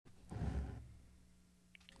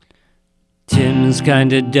Tim's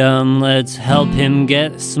kinda dumb, let's help him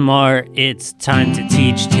get smart. It's time to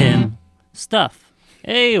teach Tim stuff.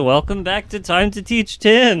 Hey, welcome back to Time to Teach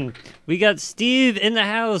Tim. We got Steve in the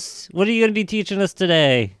house. What are you going to be teaching us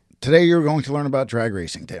today? Today you're going to learn about drag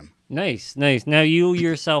racing, Tim. Nice. Now you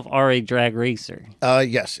yourself are a drag racer.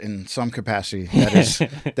 Yes, in some capacity.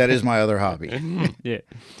 That is my other hobby. Yeah.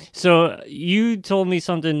 So you told me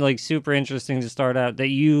something like super interesting to start out, that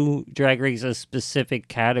you drag race a specific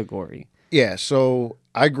category. Yeah, so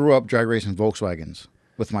I grew up drag racing Volkswagens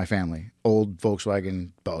with my family. Old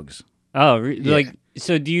Volkswagen Bugs. Oh, Yeah. like,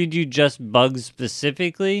 so do you do just bugs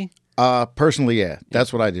specifically? Personally, yeah,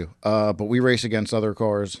 that's what I do. But we race against other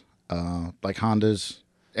cars, like Hondas,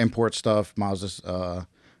 import stuff, Mazdas,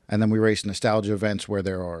 and then we race nostalgia events where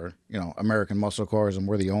there are, American muscle cars, and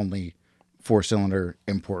we're the only 4-cylinder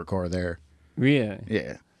import car there. Yeah.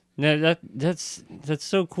 Yeah. No, that's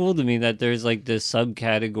so cool to me that there's like the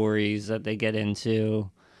subcategories that they get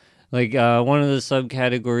into. Like one of the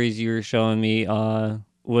subcategories you were showing me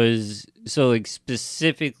was so like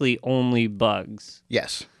specifically only bugs.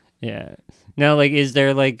 Yes. Yeah. Now, like, is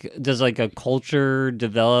there like, does like a culture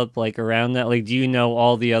develop like around that? Like, do you know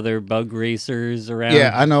all the other bug racers around?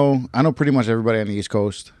 Yeah, I know pretty much everybody on the East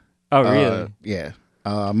Coast. Oh, really? Yeah.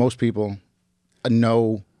 Most people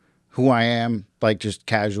know who I am, like just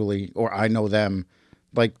casually, or I know them,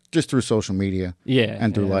 like just through social media. Yeah.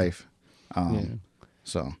 And through yeah. life. Yeah.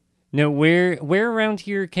 So. Now, where around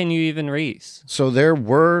here can you even race? So there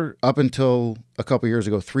were, up until a couple years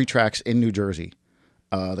ago, 3 tracks in New Jersey.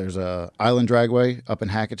 There's a Island Dragway up in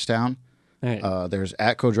Hackettstown. Right. There's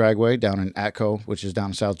Atco Dragway down in Atco, which is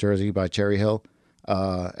down in South Jersey by Cherry Hill.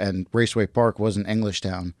 And Raceway Park was in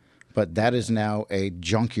Englishtown, but that is now a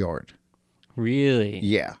junkyard. Really?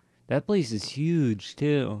 Yeah. That place is huge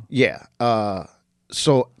too. Yeah.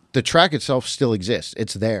 So the track itself still exists.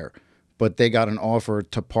 It's there, but they got an offer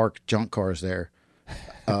to park junk cars there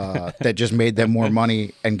that just made them more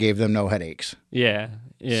money and gave them no headaches. Yeah.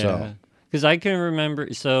 Yeah. So. Because I can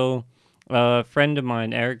remember, so a friend of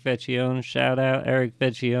mine, Eric Vecchione, shout out Eric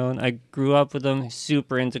Vecchione. I grew up with him,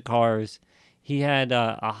 super into cars. He had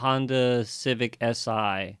a Honda Civic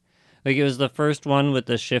Si. Like, it was the first one with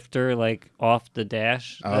the shifter, like, off the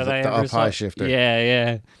dash. Oh, the ever up-high saw. shifter.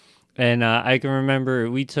 Yeah. And I can remember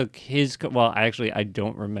we took his, well, actually, I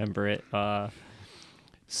don't remember it.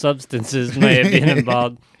 Substances may have been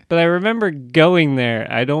involved. But I remember going there.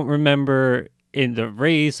 I don't remember in the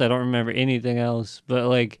race, I don't remember anything else, but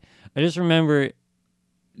like I just remember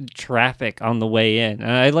traffic on the way in, and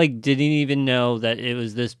I like didn't even know that it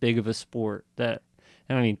was this big of a sport. That,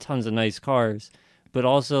 I mean, tons of nice cars, but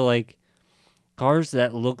also like cars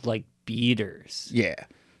that looked like beaters. Yeah.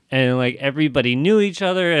 And like everybody knew each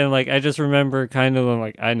other, and like I just remember kind of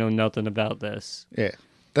like, I know nothing about this. Yeah.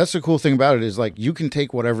 That's the cool thing about it, is like you can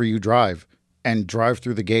take whatever you drive and drive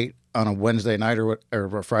through the gate on a Wednesday night or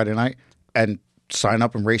a Friday night and sign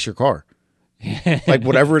up and race your car. Like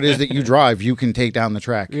whatever it is that you drive, you can take down the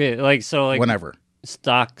track. Yeah, like so, like whenever.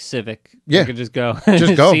 Stock Civic. Yeah. You could just go,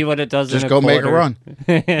 Just go, see what it does. Just in a go make a quarter.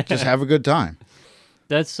 run. Just have a good time.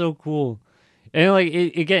 That's so cool. And like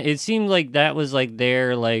it seemed like that was like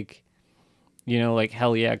their like, like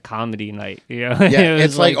hell yeah comedy night. Yeah, It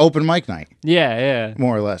it's was like open mic night. Yeah.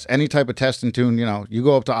 More or less. Any type of test and tune, you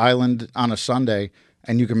go up to Island on a Sunday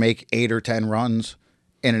and you can make 8 or 10 runs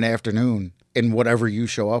in an afternoon in whatever you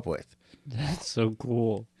show up with. That's so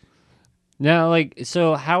cool. Now, like,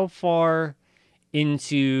 so how far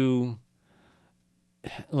into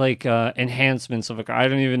like enhancements of a car? I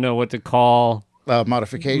don't even know what to call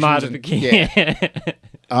Modifications. Yeah.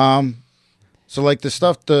 So like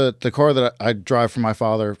the car that I drive for my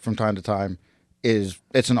father from time to time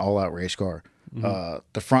it's an all-out race car. Mm-hmm.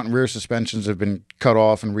 The front and rear suspensions have been cut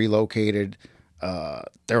off and relocated.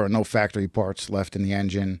 There are no factory parts left in the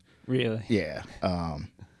engine. Really? Yeah.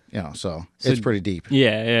 So it's pretty deep.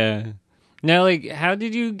 Yeah. Now, like, how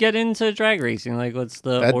did you get into drag racing? Like, what's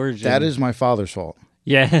the origin? That is my father's fault.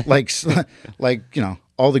 Yeah. like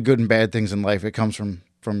all the good and bad things in life, it comes from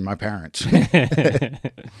my parents.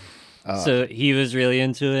 So he was really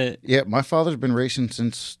into it? Yeah, my father's been racing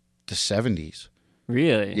since the 70s.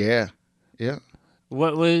 Really? Yeah.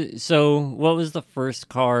 What was the first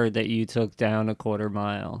car that you took down a quarter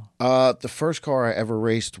mile? The first car I ever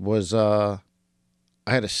raced was I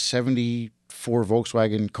had a 74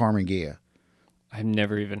 Volkswagen Carmen Ghia. I've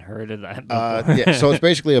never even heard of that before. Yeah, so it's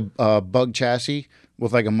basically a bug chassis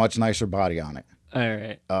with like a much nicer body on it. All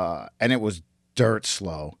right. And it was dirt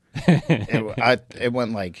slow. It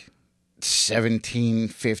went like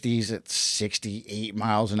 1750s at 68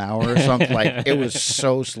 miles an hour or something. Like, it was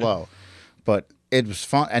so slow, but it was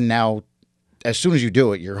fun. And now as soon as you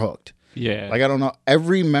do it, you're hooked. Yeah. Like, I don't know.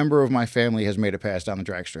 Every member of my family has made a pass down the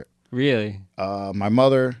drag strip. Really? My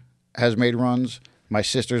mother has made runs. My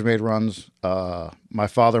sister's made runs. My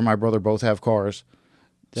father and my brother both have cars.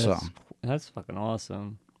 That's fucking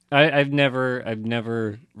awesome. I've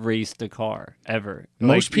never raced a car ever.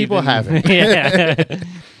 Most people haven't. Yeah.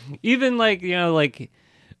 Even like, like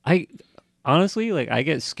I honestly, like, I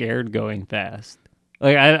get scared going fast.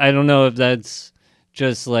 Like, I don't know if that's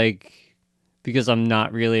just like because I'm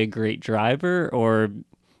not really a great driver or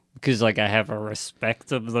because like I have a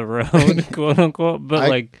respect of the road, quote unquote.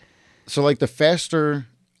 But so like the faster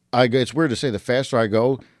I go, it's weird to say, the faster I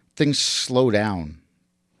go, things slow down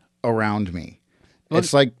around me. Well,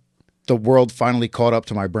 it's like the world finally caught up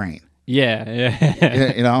to my brain.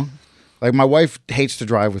 Yeah. Like my wife hates to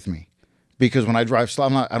drive with me because when I drive slow,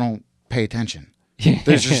 I don't pay attention.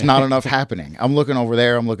 There's just not enough happening. I'm looking over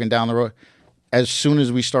there. I'm looking down the road. As soon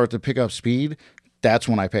as we start to pick up speed, that's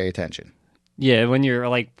when I pay attention. Yeah, when you're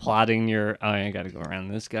like plotting I got to go around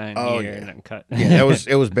this guy here and then cut. Yeah,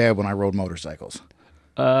 it was bad when I rode motorcycles.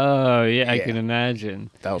 Oh, yeah, I can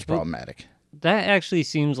imagine. That was problematic. That actually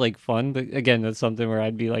seems like fun, but again, that's something where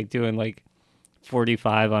I'd be like doing like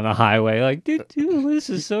 45 on a highway, like, dude, this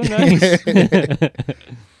is so nice.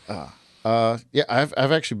 Yeah,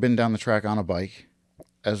 I've actually been down the track on a bike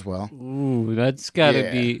as well. Ooh, that's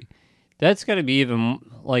gotta be even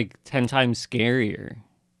like 10 times scarier.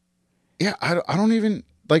 Yeah, I don't even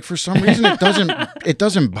like, for some reason it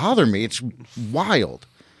doesn't bother me. It's wild.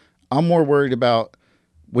 I'm more worried about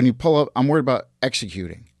when you pull up. I'm worried about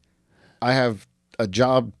executing. I have a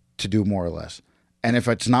job to do, more or less, and if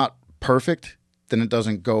it's not perfect, then it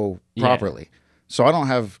doesn't go properly. Yeah. So I don't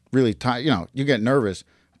have really time. You get nervous,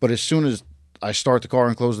 but as soon as I start the car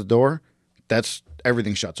and close the door,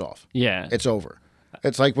 everything shuts off. Yeah, it's over.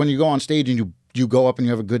 It's like when you go on stage and you go up and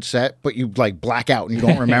you have a good set, but you like black out and you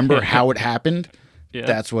don't remember how it happened. Yeah.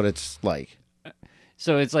 That's what it's like.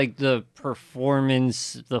 So it's like the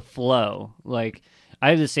performance, the flow. Like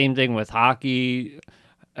I have the same thing with hockey.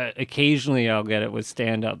 Occasionally I'll get it with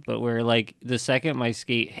stand-up, but where like the second my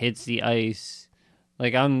skate hits the ice,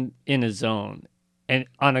 like I'm in a zone, and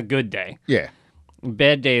on a good day. Yeah.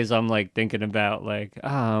 Bad days I'm like thinking about like, what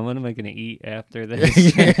am I going to eat after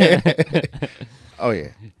this? Oh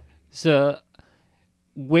yeah. So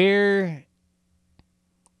where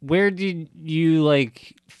did you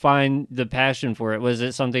like find the passion for it? Was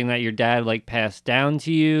it something that your dad like passed down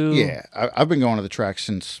to you? Yeah, I've been going to the track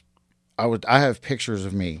since I have pictures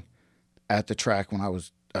of me at the track when I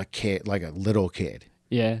was a kid, like a little kid.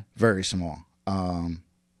 Yeah. Very small.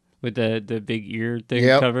 With the big ear thing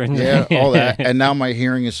covering. Yeah, all that. And now my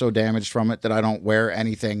hearing is so damaged from it that I don't wear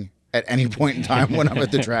anything at any point in time when I'm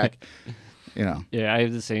at the track. Yeah, I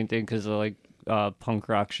have the same thing because of like punk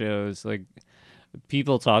rock shows. Like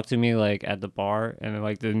people talk to me like at the bar and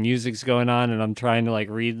like the music's going on and I'm trying to like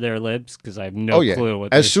read their lips because I have no clue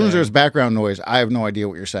what as soon saying. As there's background noise, I have no idea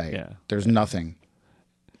what you're saying. Yeah. There's nothing.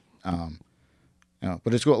 But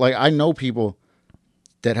it's cool. Like I know people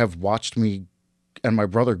that have watched me and my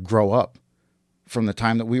brother grow up from the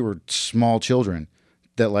time that we were small children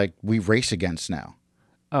that like we race against now.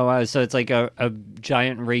 Oh wow, so it's like a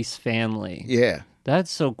giant race family. Yeah.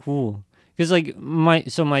 That's so cool. Because like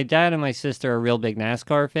my dad and my sister are real big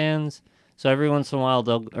NASCAR fans. So every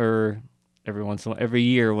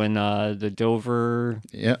year when the Dover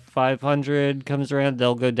 500 comes around,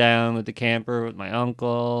 they'll go down with the camper with my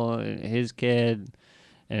uncle and his kid,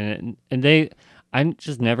 and I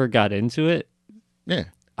just never got into it. Yeah,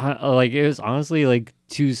 like it was honestly like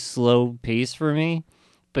too slow pace for me.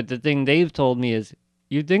 But the thing they've told me is,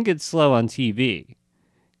 you think it's slow on TV.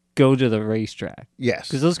 Go to the racetrack. Yes.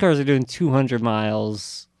 Because those cars are doing 200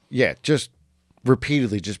 miles. Yeah, just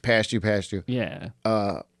repeatedly, just past you. Yeah.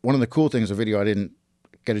 One of the cool things, a video I didn't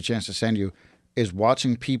get a chance to send you, is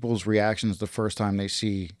watching people's reactions the first time they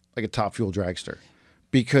see like a Top Fuel dragster.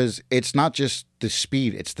 Because it's not just the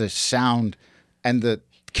speed, it's the sound and the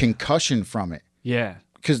concussion from it. Yeah.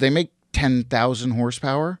 Because they make 10,000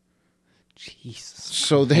 horsepower. Jesus.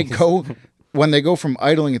 So they go, when they go from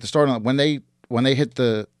idling at the starting line, when they hit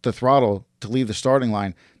the throttle to leave the starting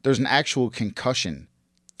line, there's an actual concussion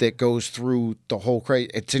that goes through the whole crate.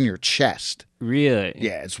 It's in your chest. Really?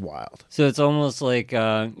 Yeah, it's wild. So it's almost like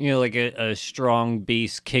like a strong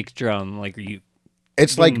bass kick drum. Like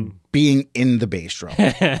it's like being in the bass drum.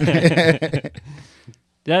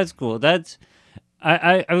 That's cool.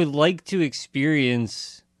 I would like to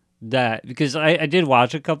experience that because I did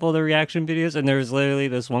watch a couple of the reaction videos and there was literally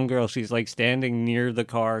this one girl. She's like standing near the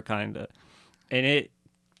car, kind of. And it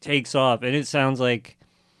takes off, and it sounds like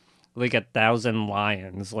like 1,000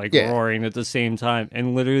 lions like Yeah. roaring at the same time,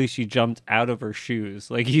 and literally she jumped out of her shoes.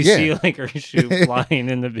 Like you Yeah. see like her shoe flying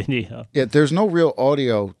in the video. Yeah, there's no real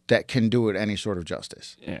audio that can do it any sort of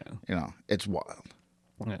justice. Yeah. You know, it's wild.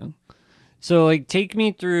 Yeah. So like take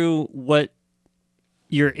me through what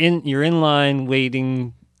you're in line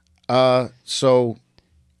waiting. So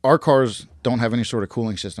our cars don't have any sort of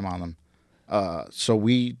cooling system on them. So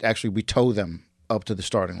we tow them up to the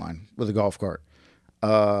starting line with a golf cart.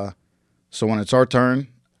 So when it's our turn,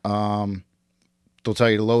 they'll tell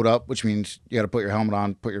you to load up, which means you got to put your helmet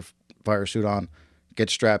on, put your fire suit on, get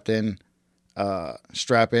strapped in,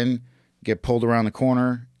 strap in, get pulled around the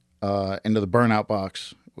corner, into the burnout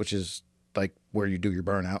box, which is like where you do your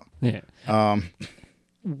burnout. Yeah.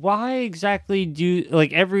 Why exactly do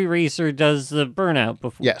like every racer does the burnout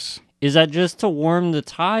before? Yes. Is that just to warm the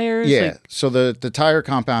tires? Yeah. Like, So the tire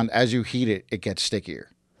compound, as you heat it, it gets stickier.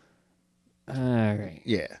 all right.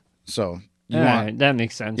 Yeah. So you All want, right, that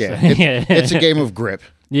makes sense. yeah, Yeah. it's a game of grip.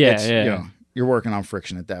 Yeah, It's, yeah. You know, you're working on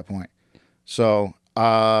friction at that point. So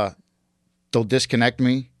they'll disconnect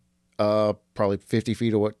me, probably 50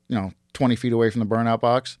 feet away, 20 feet away from the burnout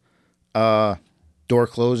box. Door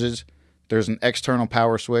closes. There's an external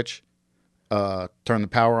power switch. Turn the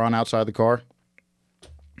power on outside the car.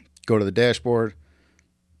 Go to the dashboard.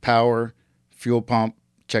 Power, fuel pump,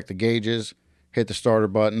 check the gauges, hit the starter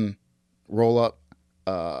button, roll up,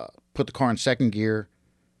 put the car in second gear,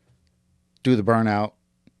 do the burnout,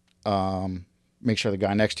 make sure the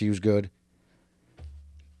guy next to you is good.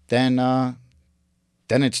 Then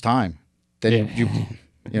it's time. Then you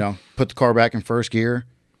put the car back in first gear,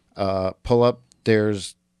 pull up.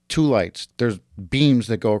 There's 2 lights. There's beams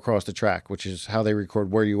that go across the track, which is how they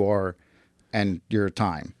record where you are and your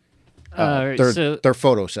time. Right, They're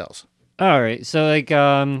photo cells. all right. So like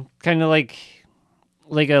kind of like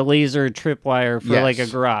a laser tripwire for like a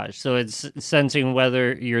Yes. garage. So it's sensing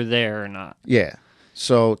whether you're there or not. Yeah.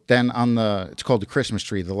 So then it's called the Christmas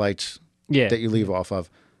tree, the lights Yeah. that you leave off of.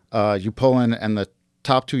 You pull in and the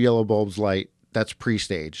top 2 yellow bulbs light. That's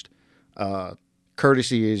pre-staged.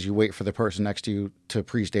 Courtesy is you wait for the person next to you to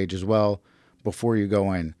pre-stage as well before you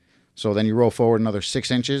go in. So then you roll forward another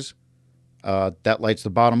 6 inches. That lights the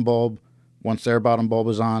bottom bulb. Once their bottom bulb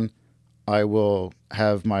is on, I will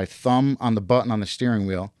have my thumb on the button on the steering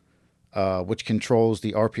wheel, which controls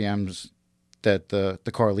the RPMs that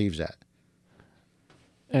the car leaves at.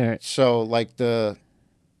 All right. So like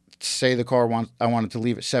say the car I want it to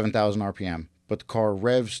leave at 7,000 RPM, but the car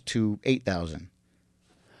revs to 8,000.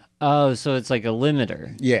 Oh, so it's like a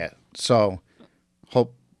limiter. Yeah. So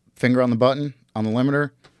finger on the button on the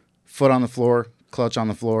limiter, foot on the floor, clutch on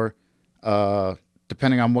the floor.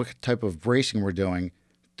 Depending on what type of racing we're doing,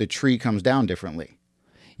 the tree comes down differently.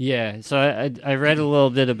 Yeah. So I read a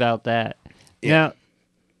little bit about that. Yeah. Now,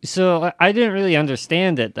 so I didn't really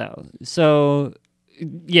understand it though. So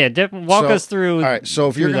yeah, walk us through. All right. So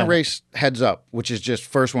if you're through going to that. race heads up, which is just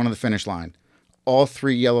first one to the finish line, all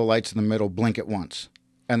 3 yellow lights in the middle blink at once,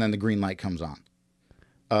 and then the green light comes on.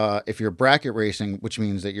 If you're bracket racing, which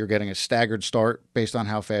means that you're getting a staggered start based on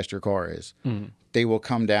how fast your car is, they will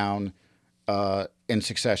come down in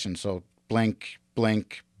succession. So blink,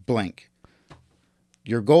 blink, blink.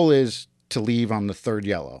 Your goal is to leave on the 3rd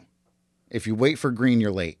yellow. If you wait for green,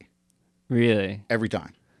 you're late. Really? Every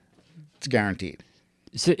time. It's guaranteed.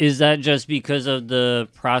 So is that just because of the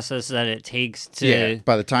process that it takes to? Yeah.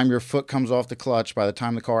 By the time your foot comes off the clutch, by the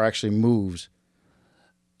time the car actually moves.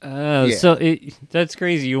 Oh, Yeah. so that's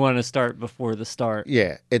crazy. You want to start before the start.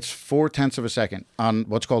 Yeah. It's 0.4 of a second on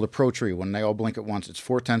what's called a pro tree. When they all blink at once, it's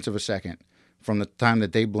 0.4 of a second from the time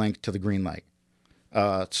that they blink to the green light.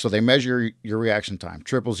 So they measure your reaction time.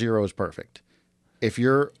 0.000 is perfect. If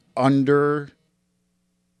you're under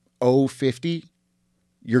 0.50,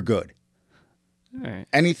 you're good. All right.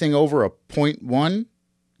 Anything over a 0.1,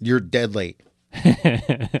 you're dead late.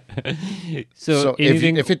 So if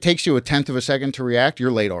anything. it takes you 1/10 of a second to react,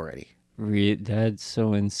 you're late already. That's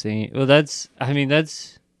so insane. Well, that's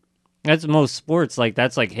most sports. Like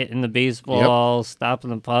that's like hitting the baseball, stopping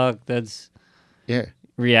the puck. That's Yeah.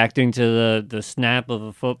 reacting to the snap of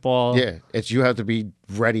a football. Yeah. You have to be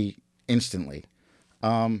ready instantly.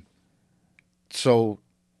 So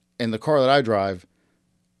in the car that I drive,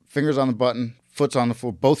 fingers on the button, foot's on the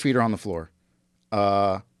floor, both feet are on the floor.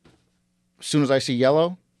 As soon as I see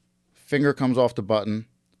yellow, finger comes off the button,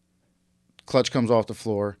 clutch comes off the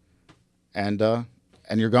floor, and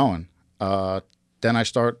you're going. Then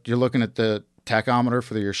you're looking at the tachometer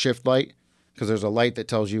for your shift light, because there's a light that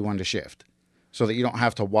tells you when to shift, so that you don't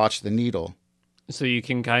have to watch the needle. So you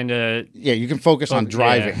can kind of. Yeah, you can focus on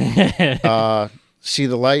driving. Yeah. See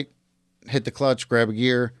the light, hit the clutch, grab a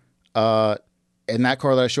gear. In that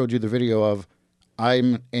car that I showed you the video of,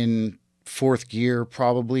 I'm in fourth gear,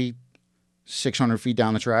 probably 600 feet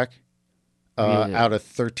down the track, Really? out of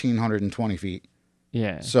 1,320 feet.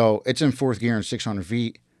 Yeah. So it's in fourth gear and 600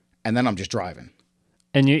 feet, and then I'm just driving.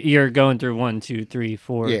 And you're going through 1, 2, 3,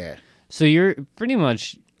 4. Yeah. So you're pretty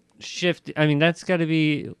much I mean, that's got to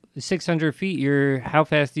be 600 feet. How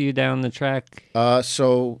fast are you down the track?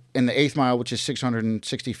 So in the eighth mile, which is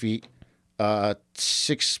 660 feet,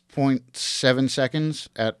 6.7 seconds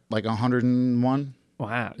at like 101,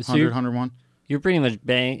 Wow. So 100, 101. you're pretty much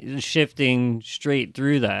shifting straight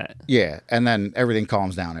through that. Yeah, and then everything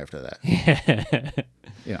calms down after that.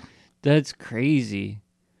 Yeah. That's crazy.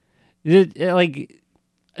 Like,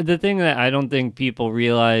 the thing that I don't think people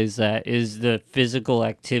realize that is the physical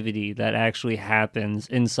activity that actually happens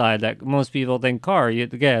inside that. Most people think car, you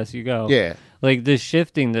hit the gas, you go. Yeah. Like the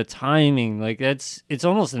shifting, the timing, like it's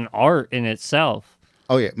almost an art in itself.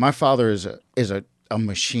 Oh yeah, my father is a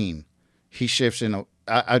machine. He shifts in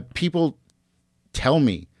people tell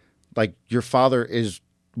me like your father is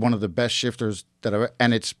one of the best shifters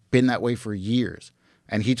and it's been that way for years.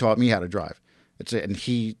 And he taught me how to drive. And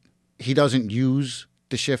he doesn't use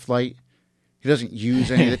the shift light. He doesn't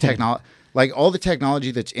use any of the technology. Like all the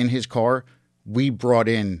technology that's in his car, we brought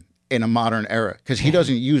in a modern era because he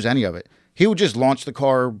doesn't use any of it. He would just launch the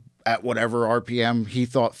car at whatever RPM he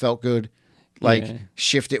thought felt good. Like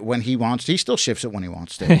shift it when he wants. He still shifts it when he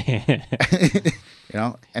wants to.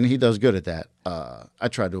 And he does good at that. I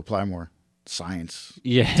tried to apply more science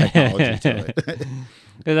technology to it.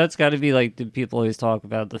 That's got to be like the people always talk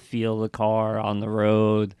about the feel of the car on the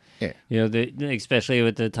road. Yeah. Especially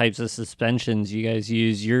with the types of suspensions you guys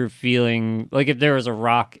use, you're feeling like if there was a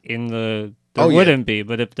rock in there wouldn't be,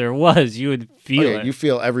 but if there was, you would feel it. You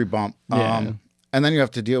feel every bump. Yeah. And then you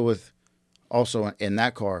have to deal with also in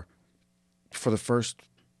that car for the first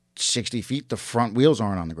 60 feet, the front wheels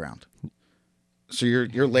aren't on the ground. So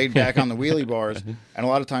you're laid back on the wheelie bars, and a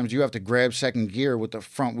lot of times you have to grab second gear with the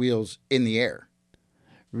front wheels in the air.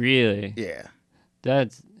 Really? Yeah.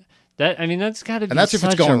 That's got to be that's if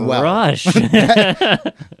it's such going a well. rush.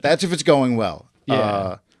 That's if it's going well.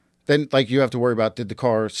 Yeah. Then like you have to worry about, did the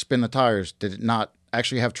car spin the tires? Did it not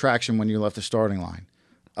actually have traction when you left the starting line?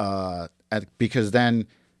 Because then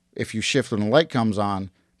if you shift when the light comes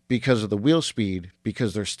on, because of the wheel speed,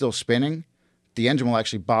 because they're still spinning, the engine will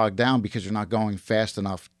actually bog down because you're not going fast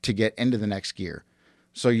enough to get into the next gear.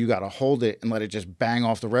 So you got to hold it and let it just bang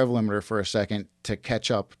off the rev limiter for a second to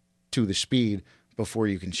catch up to the speed before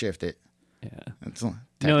you can shift it. Yeah. It's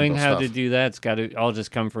Knowing how stuff. to do that's got to all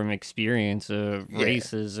just come from experience of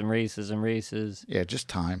races and races and races. Yeah, just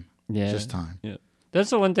time. Yeah. Just time. Yeah. That's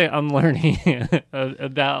the one thing I'm learning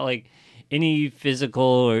about like any physical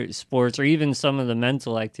or sports or even some of the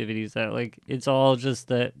mental activities that like it's all just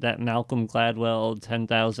that Malcolm Gladwell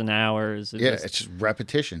 10,000 hours. It's just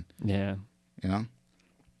repetition. Yeah.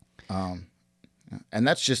 And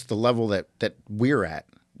that's just the level that we're at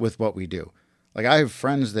with what we do. Like I have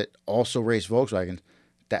friends that also race Volkswagens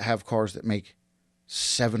that have cars that make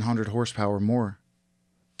 700 horsepower more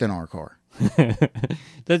than our car.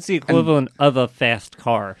 That's the equivalent of a fast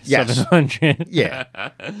car. Yes. 700. Yeah.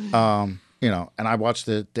 And I watched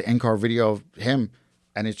the in-car video of him,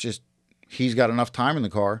 and it's just he's got enough time in the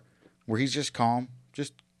car where he's just calm,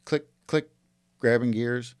 just click, click, grabbing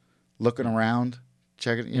gears, looking around,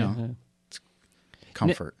 checking, it's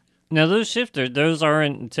comfort. Now those shifters, those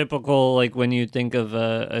aren't typical like when you think of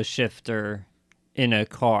a shifter in a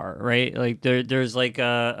car, right? Like there's like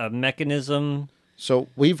a mechanism. So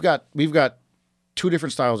we've got two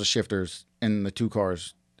different styles of shifters in the two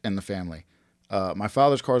cars in the family. My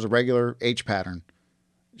father's car is a regular H pattern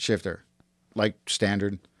shifter, like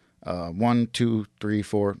standard. 1, 2, 3,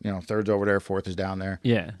 4. Third's over there, fourth is down there.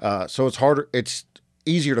 Yeah. So it's harder. It's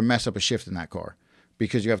easier to mess up a shift in that car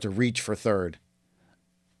because you have to reach for third.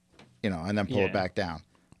 And then pull it back down.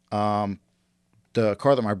 The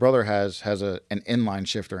car that my brother has an inline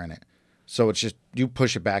shifter in it. So it's just, you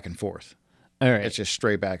push it back and forth. All right. It's just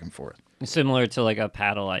straight back and forth. Similar to like a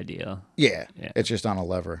paddle idea. Yeah. It's just on a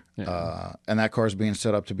lever. Yeah. And that car is being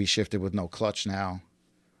set up to be shifted with no clutch now.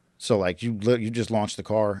 So like you just launch the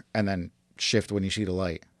car and then shift when you see the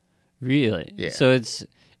light. Really? Yeah. So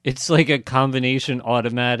it's like a combination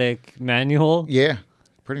automatic manual? Yeah,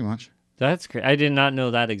 pretty much. That's great. I did not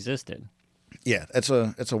know that existed. Yeah, it's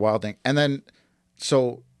a wild thing. And then,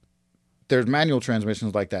 so there's manual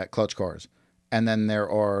transmissions like that, clutch cars. And then there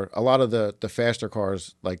are a lot of the faster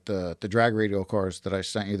cars, like the drag radial cars that I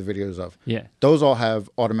sent you the videos of. Yeah. Those all have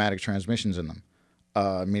automatic transmissions in them,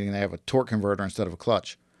 meaning they have a torque converter instead of a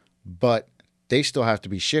clutch. But they still have to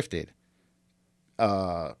be shifted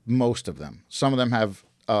Most of them. Some of them have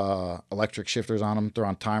electric shifters on them. They're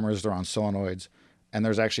on timers. They're on solenoids. And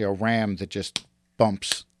there's actually a ram that just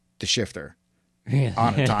bumps the shifter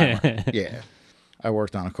on a timer. Yeah. I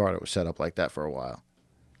worked on a car that was set up like that for a while.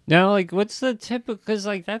 Now, like, what's the typical? Because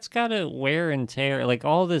like that's gotta wear and tear. Like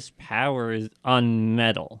all this power is on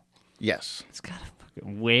metal. Yes. It's gotta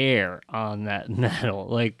fucking wear on that metal.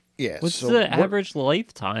 Like, Yeah. what's so the average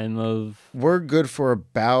lifetime of? We're good for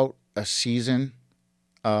about a season,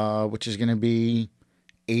 which is going to be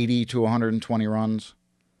 80 to 120 runs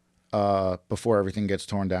before everything gets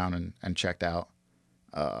torn down and checked out.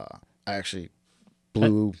 I actually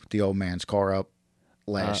blew the old man's car up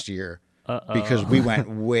last year because we went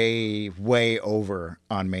way, way over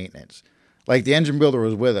on maintenance. Like the engine builder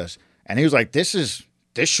was with us, and he was like, this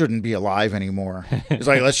shouldn't be alive anymore. He's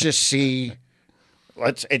like, let's just see.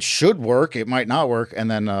 It should work. It might not work. And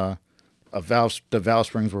then the valve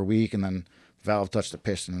springs were weak, and then the valve touched the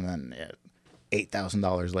piston, and then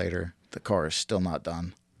 $8,000 later, the car is still not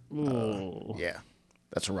done. Yeah,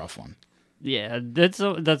 that's a rough one. Yeah, that's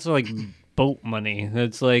like boat money.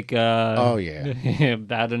 That's like Oh yeah,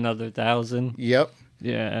 about another 1,000. yep,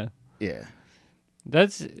 Yeah. yeah,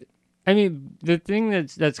 That's, I mean, the thing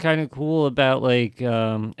that's kind of cool about like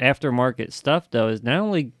aftermarket stuff though is not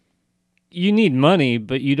only you need money,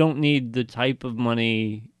 but you don't need the type of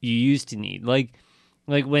money you used to need. Like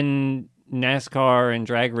when NASCAR and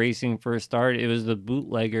drag racing first started, it was the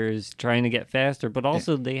bootleggers trying to get faster, but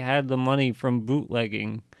also they had the money from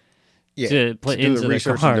bootlegging yeah. to put do into the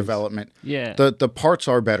research cars. and development. Yeah. The parts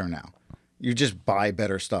are better now. You just buy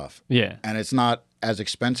better stuff, Yeah. and it's not as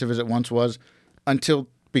expensive as it once was,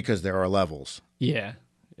 because there are levels. Yeah.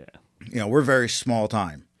 Yeah. You know, we're very small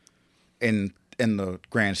time in the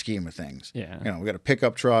grand scheme of things. Yeah. You know, we got a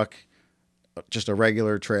pickup truck, just a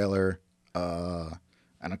regular trailer,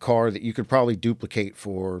 and a car that you could probably duplicate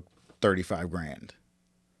for 35 grand.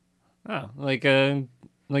 Oh, like a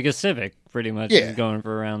Civic, pretty much. Yeah. Is going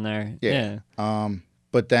for around there. Yeah.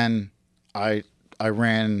 But then I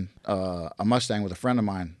ran a Mustang with a friend of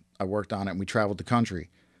mine. I worked on it, and we traveled the country,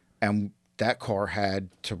 and that car had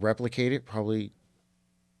to replicate it probably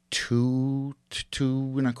 2 to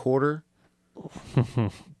 2.25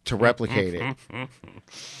 to replicate it.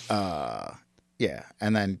 Yeah,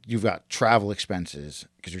 and then you've got travel expenses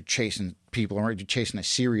because you're chasing people around, you're chasing a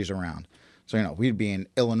series around. So, you know, we'd be in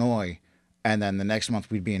Illinois, and then the next month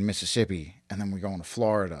we'd be in Mississippi, and then we're going to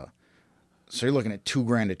Florida. So you're looking at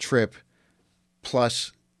 $2,000 a trip,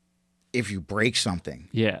 plus if you break something,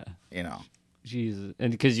 Yeah. you know. Jesus.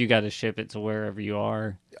 And because you got to ship it to wherever you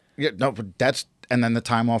are. Yeah, no, but and then the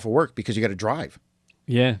time off of work because you got to drive.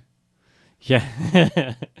 Yeah. Yeah.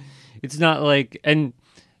 It's not like, and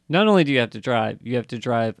not only do you have to drive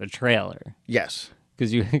a trailer Yes.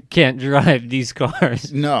 because you can't drive these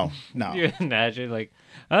cars. No. You imagine like,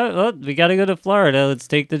 oh, well, we got to go to Florida. Let's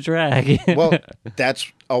take the drag. Well,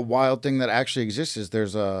 that's a wild thing that actually exists. Is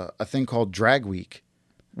there's a thing called Drag Week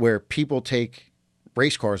where people take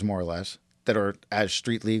race cars, more or less, that are as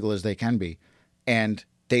street legal as they can be, and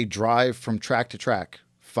they drive from track to track,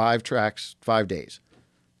 5 tracks, 5 days.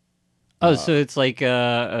 Oh, so it's like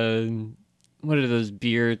what are those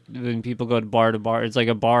beer when people go to bar? It's like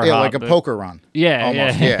a bar Yeah, hop, like a but- poker run. Yeah,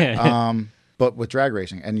 Almost, yeah. yeah. But with drag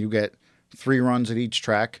racing, and you get 3 runs at each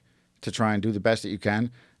track to try and do the best that you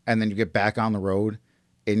can, and then you get back on the road,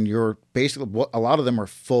 and you're basically, a lot of them are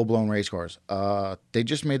full-blown race cars. They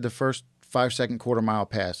just made the first 5-second quarter-mile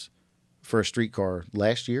pass for a street car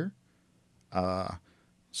last year.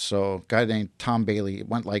 So a guy named Tom Bailey, it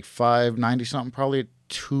went like 590 something, probably at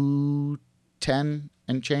 210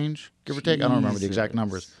 and change, give or take. I don't remember the exact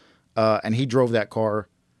numbers. And he drove that car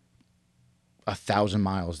 1,000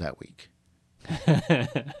 miles that week.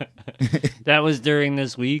 That was during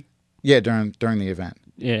this week. Yeah, during the event.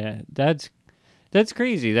 Yeah, that's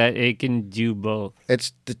crazy that it can do both.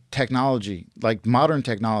 It's the technology, like modern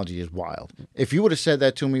technology is wild. If you would have said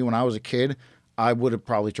that to me when I was a kid, I would have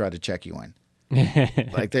probably tried to check you in.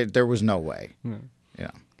 Like there was no way. You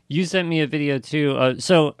know. You sent me a video too.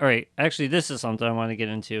 So, all right, actually, this is something I want to get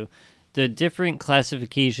into. The different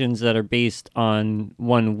classifications that are based on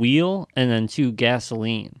 1 wheel and then 2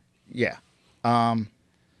 gasoline. Yeah.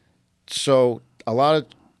 So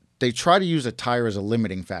they try to use a tire as a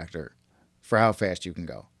limiting factor for how fast you can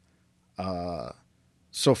go.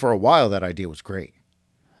 So for a while that idea was great,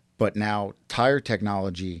 but now tire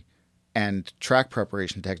technology and track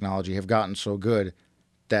preparation technology have gotten so good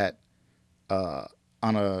that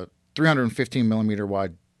on a 315 millimeter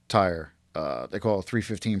wide tire, they call it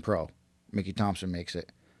 315 Pro. Mickey Thompson makes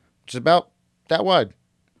it, which is about that wide.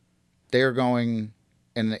 They are going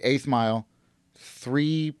in the 8th mile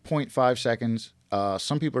 3.5 seconds.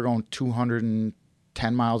 Some people are going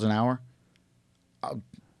 210 miles an hour.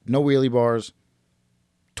 No wheelie bars,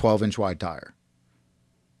 12-inch wide tire.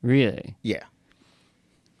 Really? Yeah.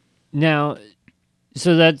 Now,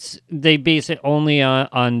 so they base it only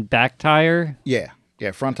on back tire? Yeah.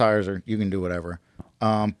 Yeah, front tires you can do whatever.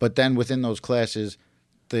 But then within those classes,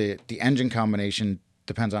 the engine combination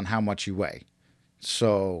depends on how much you weigh.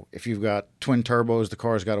 So if you've got twin turbos, the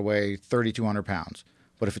car's got to weigh 3,200 pounds.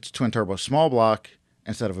 But if it's twin turbo small block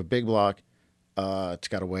instead of a big block, it's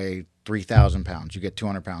got to weigh 3,000 pounds. You get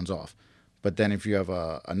 200 pounds off. But then if you have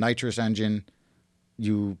a nitrous engine,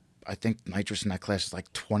 I think nitrous in that class is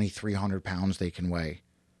like 2,300 pounds they can weigh.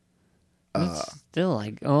 That's still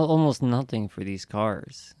like almost nothing for these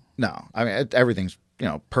cars. No, I mean, everything's,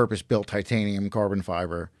 purpose-built titanium, carbon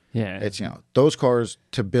fiber. Yeah. It's, those cars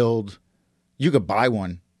to build, you could buy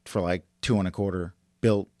one for like $2,250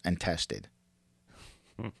 built and tested.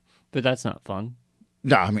 But that's not fun.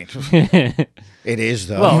 No, I mean, it is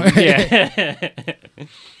though. Well, yeah.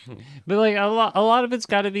 But like a lot of it's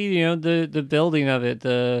got to be, the building of it.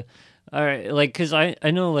 All right, like, because I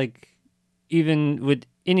know, like, even with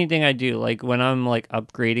anything I do, like when I'm like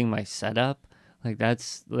upgrading my setup, like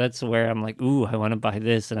that's where I'm like, ooh, I want to buy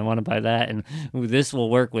this and I want to buy that, and ooh, this will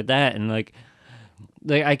work with that, and like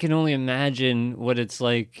I can only imagine what it's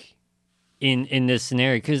like in this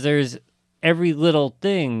scenario, because there's every little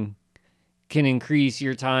thing can increase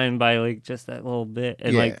your time by like just that little bit,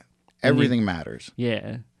 and like everything matters.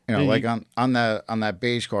 Yeah, like on that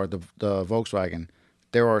beige car, the Volkswagen,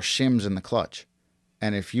 there are shims in the clutch,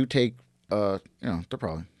 and if you take they're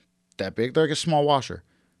probably that big, they're like a small washer.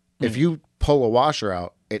 If you pull a washer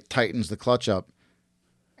out, it tightens the clutch up,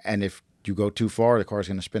 and if you go too far, the car's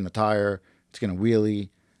going to spin the tire, it's going to wheelie,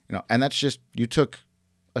 and that's just, you took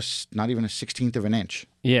not even a 1/16 of an inch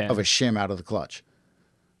of a shim out of the clutch.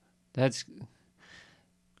 That's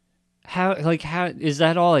how is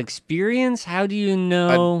that all experience? How do you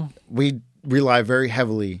know? We rely very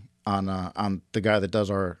heavily on the guy that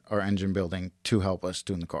does our engine building to help us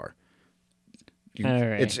tune the car. All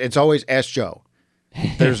right. It's always Ask Joe.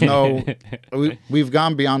 There's no we've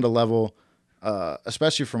gone beyond a level,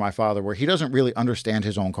 especially for my father, where he doesn't really understand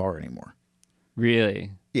his own car anymore.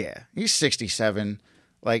 Really? Yeah, he's 67.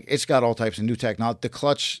 Like, it's got all types of new technology. The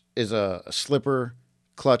clutch is a slipper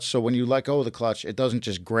clutch, so when you let go of the clutch, it doesn't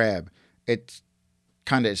just grab. It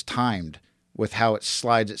kind of is timed with how it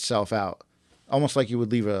slides itself out, almost like you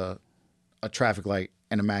would leave a traffic light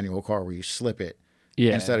in a manual car where you slip it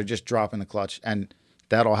instead of just dropping the clutch, and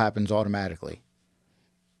that all happens automatically.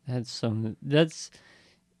 That's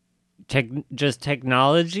just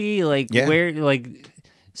technology,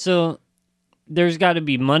 so there's got to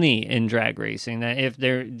be money in drag racing, that if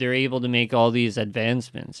they're able to make all these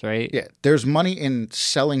advancements, right? Yeah, there's money in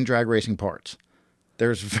selling drag racing parts.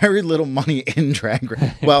 There's very little money in drag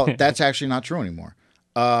racing. Well, that's actually not true anymore.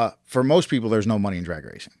 For most people, there's no money in drag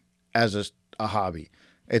racing as a hobby.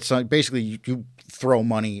 It's like basically you throw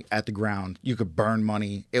money at the ground. You could burn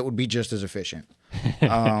money. It would be just as efficient.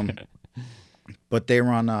 But they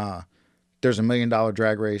run, there's $1 million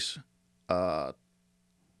drag race.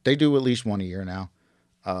 They do at least one a year now.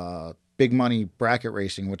 Big money bracket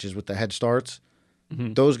racing, which is with the head starts.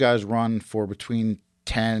 Mm-hmm. Those guys run for between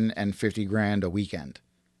 10 and 50 grand a weekend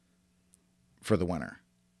for the winner.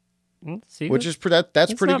 See, which is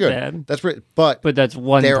that's pretty good. Bad. That's pretty, but that's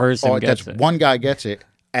one person gets it. One guy gets it,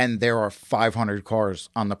 and there are 500 cars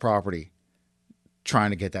on the property trying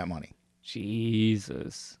to get that money.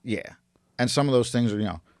 Jesus. Yeah, and some of those things are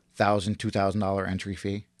 $1,000, $2,000 entry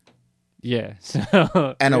fee. Yeah,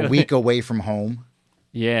 so and a week away from home.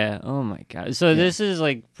 Yeah. Oh my God. So this is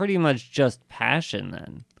like pretty much just passion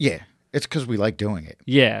then. Yeah, it's because we like doing it.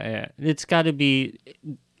 Yeah. It's got to be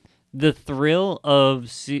the thrill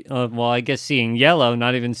of I guess seeing yellow,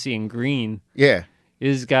 not even seeing green. Yeah,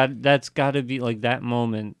 that's got to be like that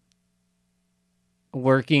moment.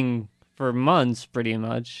 Working for months, pretty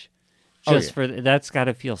much, just for that's got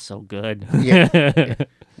to feel so good. Yeah.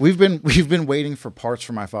 We've been waiting for parts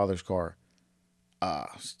for my father's car.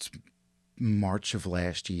 It's March of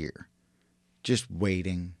last year, just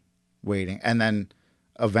waiting, and then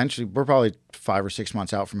eventually we're probably 5 or 6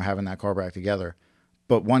 months out from having that car back together.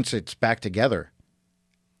 But once it's back together,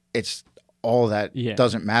 it's all that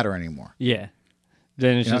doesn't matter anymore. Yeah.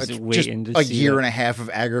 Then it's just waiting to see a year and a half of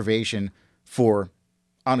aggravation for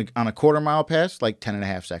on a quarter-mile pass, like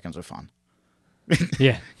 10.5 seconds of fun.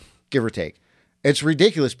 Yeah. Give or take. It's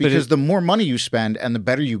ridiculous because the more money you spend and the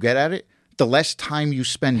better you get at it, the less time you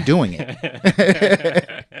spend doing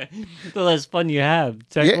it. The less fun you have.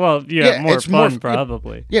 Yeah, Well, yeah, more it's more fun,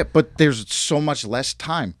 probably. Yeah, but there's so much less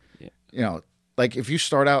time. Yeah. You know, like if you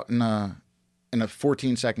start out in a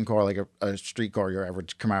 14-second car, like a street car, your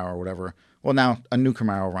average Camaro or whatever. Well, now a new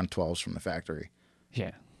Camaro will run 12s from the factory.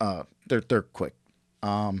 Yeah. They're quick.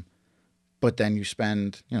 But then you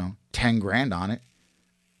spend, $10,000 on it,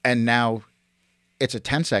 and now it's a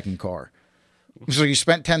 10-second car. So you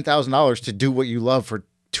spent $10,000 to do what you love for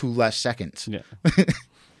 2 less seconds. Yeah.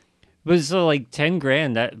 But so like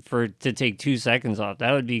 $10,000 to take 2 seconds off,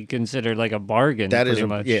 that would be considered like a bargain. That is pretty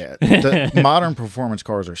much. Yeah. The modern performance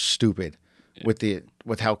cars are stupid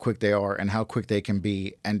with how quick they are and how quick they can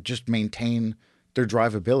be, and just maintain their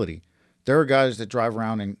drivability. There are guys that drive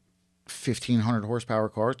around in 1,500 horsepower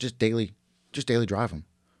cars, just daily drive them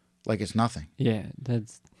like it's nothing. Yeah,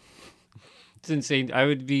 it's insane. I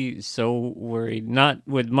would be so worried, not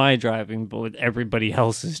with my driving, but with everybody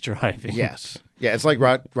else's driving. Yes. Yeah, it's like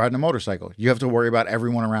riding a motorcycle. You have to worry about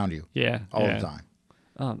everyone around you all the time.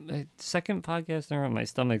 Second podcast in a row, my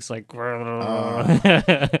stomach's like,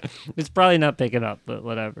 it's probably not picking up, but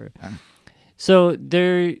whatever. So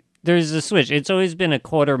there's a switch. It's always been a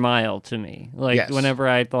quarter mile to me. Like Yes. whenever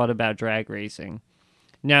I thought about drag racing.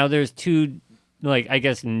 Now there's two, like I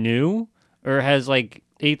guess new, or has like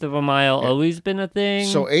eighth of a mile always been a thing?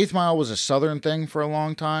 So eighth mile was a southern thing for a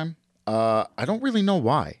long time. I don't really know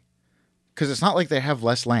why, because it's not like they have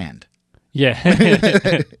less land.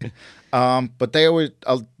 Yeah. But a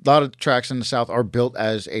lot of tracks in the South are built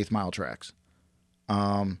as eighth mile tracks.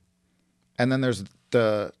 And then there's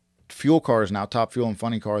the fuel cars now, Top Fuel and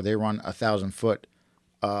Funny Car. They run 1,000 foot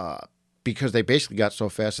because they basically got so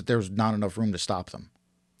fast that there was not enough room to stop them.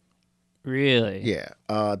 Really?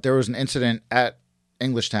 Yeah. There was an incident at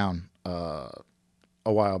Englishtown a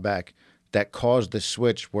while back that caused this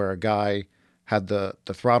switch where a guy had the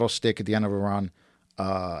throttle stick at the end of a run,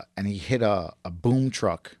 and he hit a boom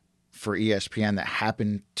truck for ESPN that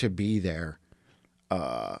happened to be there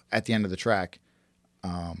at the end of the track,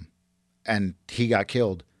 and he got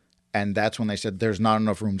killed. And that's when they said there's not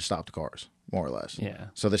enough room to stop the cars, more or less. Yeah.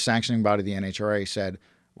 So the sanctioning body, the NHRA, said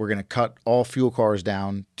we're going to cut all fuel cars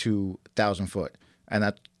down to 1,000 foot, and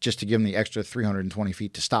that's just to give them the extra 320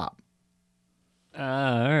 feet to stop. All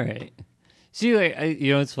right. See, like,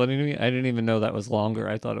 it's funny to me. I didn't even know that was longer.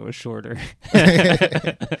 I thought it was shorter.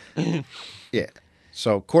 Yeah.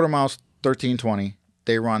 So quarter miles, 1320.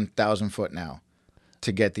 They run 1,000 foot now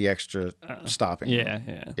to get the extra stopping. Yeah.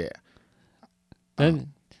 Yeah.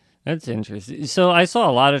 That's interesting. So I saw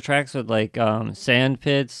a lot of tracks with like sand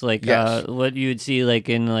pits, like Yes. what you would see like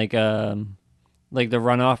in like the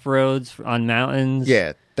runoff roads on mountains.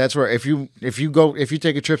 Yeah. That's where if you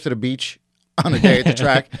take a trip to the beach on a day at the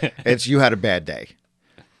track, you had a bad day.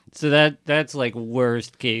 So that's like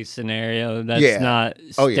worst case scenario. That's Yeah. not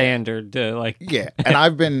standard to like. Yeah, and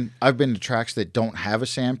I've been to tracks that don't have a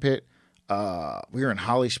sand pit. We were in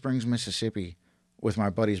Holly Springs, Mississippi, with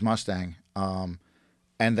my buddy's Mustang.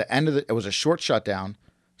 And the end of it was a short shutdown,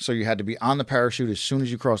 so you had to be on the parachute as soon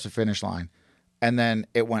as you crossed the finish line, and then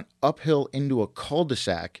it went uphill into a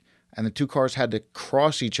cul-de-sac, and the two cars had to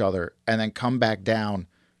cross each other and then come back down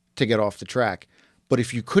to get off the track. But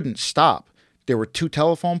if you couldn't stop, there were 2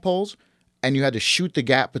 telephone poles, and you had to shoot the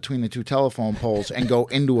gap between the 2 telephone poles and go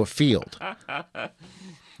into a field.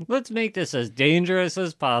 Let's make this as dangerous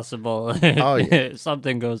as possible. Oh, yeah. If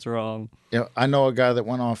something goes wrong. Yeah, I know a guy that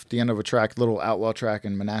went off the end of a track, little outlaw track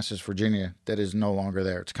in Manassas, Virginia, that is no longer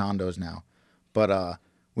there. It's condos now. But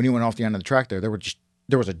when he went off the end of the track there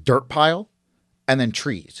was a dirt pile and then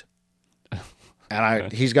trees.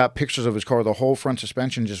 And he's got pictures of his car, the whole front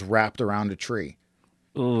suspension just wrapped around a tree.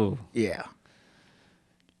 Ooh. Yeah.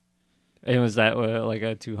 And was that like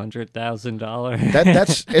a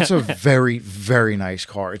 $200,000? It's a very, very nice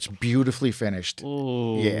car. It's beautifully finished.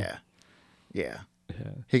 Ooh. Yeah.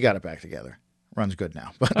 He got it back together. Runs good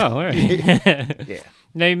now. But Oh, all right. yeah.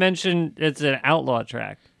 Now you mentioned it's an outlaw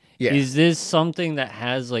track. Yeah. Is this something that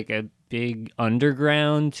has like a big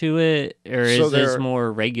underground to it, or So is this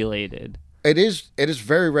more regulated? It is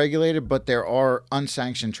very regulated, but there are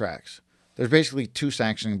unsanctioned tracks. There's basically 2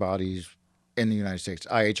 sanctioning bodies in the United States,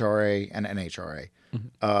 IHRA and NHRA.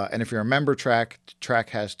 Mm-hmm. And if you're a member track, the track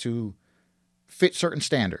has to fit certain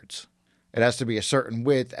standards. It has to be a certain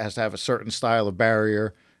width, it has to have a certain style of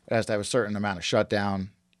barrier, it has to have a certain amount of shutdown.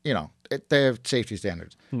 They have safety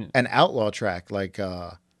standards. An outlaw track, like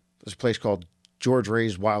there's a place called George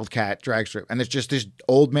Ray's Wildcat Drag Strip, and it's just this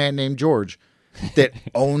old man named George that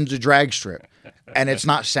owns a drag strip, and it's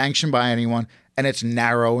not sanctioned by anyone, and it's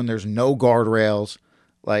narrow, and there's no guardrails.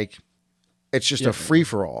 Like, it's just a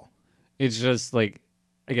free-for-all. It's just like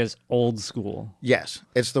I guess, old school. Yes,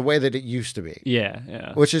 it's the way that it used to be,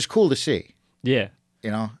 Yeah. which is cool to see. Yeah.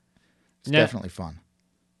 You know, it's Now- definitely fun.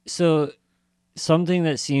 So something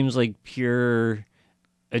that seems like pure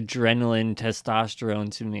adrenaline,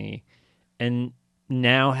 testosterone to me, and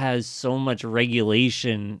now has so much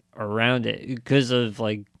regulation around it because of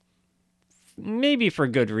like maybe for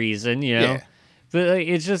good reason, you know. Yeah. But like,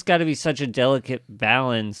 it's just got to be such a delicate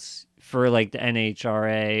balance for like the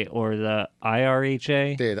NHRA or the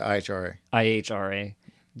IRHA, The IHRA. IHRA,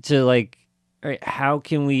 to like, all right, how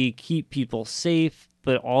can we keep people safe,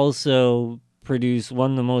 but also produce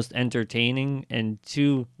one, the most entertaining, and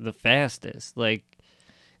two, the fastest? Like,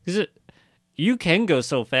 because you can go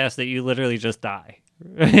so fast that you literally just die.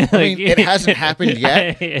 I mean, it hasn't happened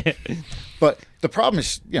yet, but the problem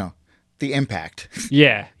is, the impact.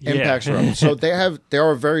 Yeah. Impacts are up. So there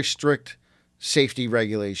are very strict safety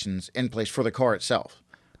regulations in place for the car itself.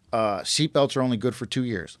 Seatbelts are only good for 2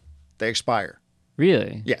 years. They expire.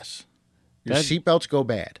 Really? Yes. Your That- seatbelts go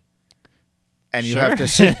bad. And you Sure. have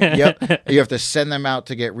to you have to send them out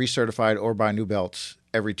to get recertified or buy new belts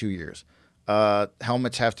every 2 years.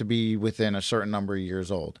 Helmets have to be within a certain number of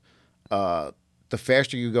years old. The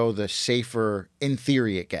faster you go, the safer, in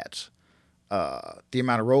theory, it gets. The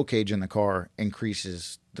amount of roll cage in the car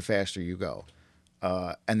increases the faster you go.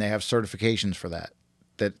 And they have certifications for that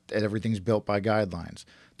everything's built by guidelines.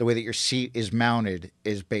 The way that your seat is mounted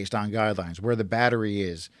is based on guidelines. Where the battery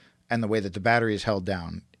is and the way that the battery is held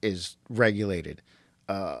down is regulated.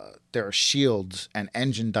 There are shields and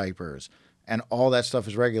engine diapers, and all that stuff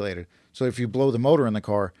is regulated. So if you blow the motor in the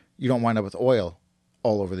car, you don't wind up with oil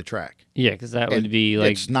all over the track. Yeah, because that And would be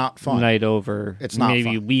like it's not fun. night over. It's not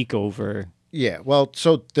maybe fun. week over. Yeah, well,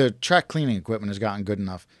 so the track cleaning equipment has gotten good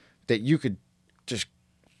enough that you could just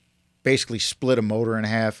basically split a motor in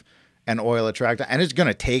half and oil a track, and it's going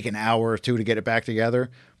to take an hour or two to get it back together,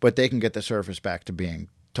 but they can get the surface back to being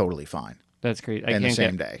totally fine That's great. in the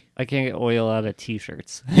same day. I can't get oil out of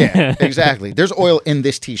t-shirts. Yeah, exactly. There's oil in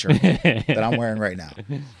this T-shirt that I'm wearing right now,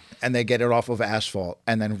 and they get it off of asphalt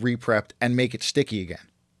and then re-prepped and make it sticky again.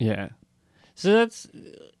 Yeah. So that's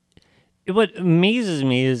what amazes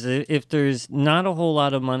me is if there's not a whole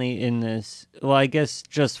lot of money in this, well, I guess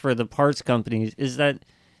just for the parts companies, is that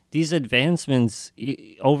these advancements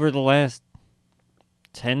over the last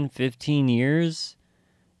 10, 15 years,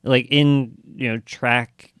 like in,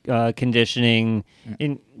 track conditioning,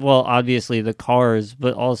 obviously the cars,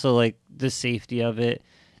 but also like the safety of it,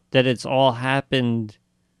 that it's all happened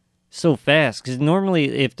so fast. Because normally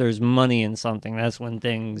if there's money in something, that's when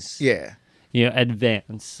things, Yeah.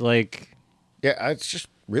 advance. Like, Yeah, it's just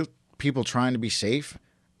real people trying to be safe,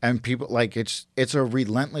 and people like it's a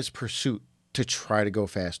relentless pursuit to try to go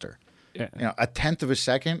faster. yeah. A tenth of a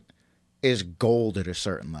second is gold at a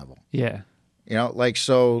certain level. Yeah.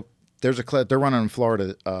 So there's they're running in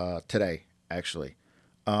Florida today actually,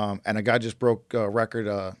 and a guy just broke a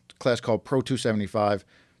record, class called Pro 275.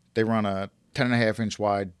 They run a 10.5-inch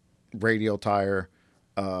wide radial tire.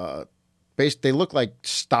 They look like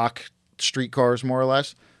stock street cars more or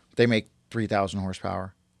less. They make 3,000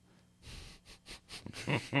 horsepower.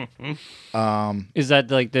 Is that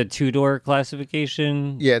like the two-door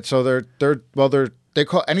classification? Yeah, so they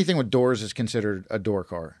call anything with doors is considered a door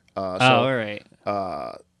car. All right.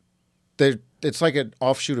 It's like an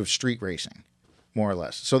offshoot of street racing, more or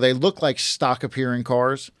less. So they look like stock appearing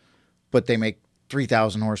cars, but they make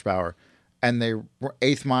 3,000 horsepower, and they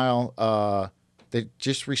eighth mile. They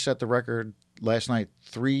just reset the record last night,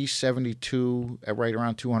 372 at right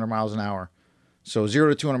around 200 miles an hour. So 0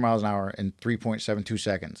 to 200 miles an hour in 3.72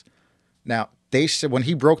 seconds. Now, they said when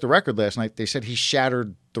he broke the record last night, they said he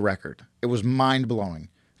shattered the record. It was mind blowing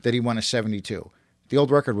that he won a 72. The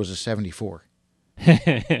old record was a 74.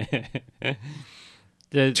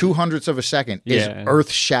 200ths of a second is Yeah.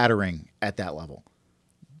 earth shattering at that level.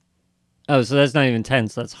 Oh, so that's not even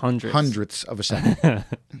tenths. That's hundreds. Hundredths of a second.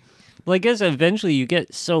 Well, I guess eventually you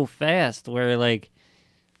get so fast where like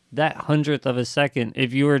that hundredth of a second,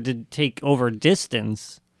 if you were to take over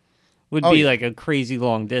distance, would Oh, be yeah. like a crazy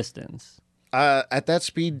long distance. At that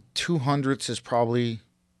speed, 200ths is probably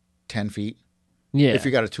 10 feet. Yeah. If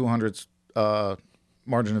you got a 200ths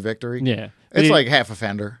margin of victory. yeah. It's But like half a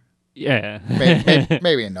fender. yeah.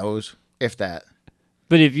 Maybe a nose, if that.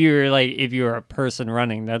 But if you're a person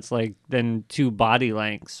running, that's like then two body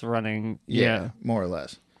lengths running. Yeah, more or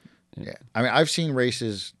less. Yeah. I mean, I've seen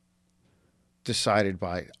races decided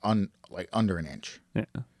by under an inch. Yeah.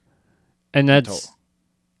 And that's Total.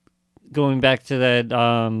 going back to that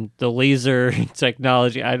the laser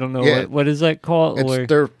technology. I don't know Yeah. what is that called?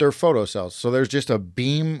 It's they're photo cells. So there's just a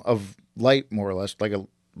beam of light, more or less, like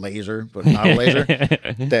laser, but not a laser,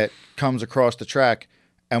 that comes across the track.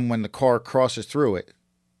 And when the car crosses through it,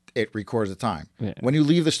 it records the time. Yeah. When you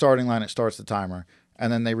leave the starting line, it starts the timer.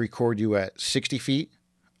 And then they record you at 60 feet,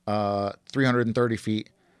 330 feet,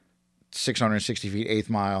 660 feet, eighth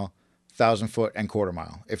mile, 1,000 foot, and quarter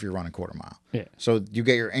mile if you're running quarter mile. Yeah. So you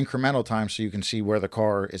get your incremental time so you can see where the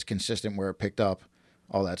car is consistent, where it picked up,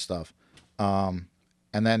 all that stuff. And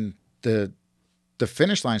then the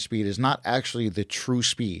finish line speed is not actually the true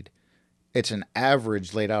speed. It's an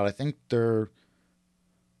average laid out. I think they're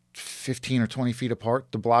 15 or 20 feet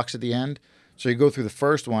apart, the blocks at the end. So you go through the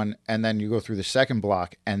first one, and then you go through the second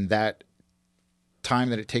block, and that time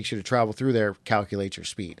that it takes you to travel through there calculates your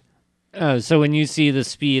speed. So when you see the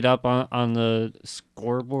speed up on the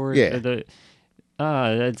scoreboard, Yeah.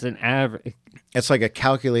 That's an average. It's like a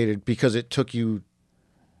calculated, because it took you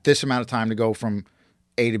this amount of time to go from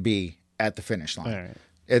A to B at the finish line. All right.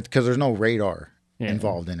 Because there's no radar Yeah.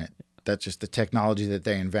 involved in it. That's just the technology that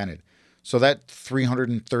they invented. So that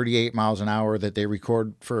 338 miles an hour that they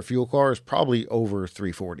record for a fuel car is probably over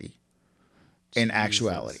 340 in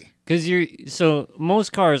actuality. Because so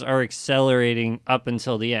most cars are accelerating up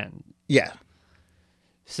until the end. Yeah.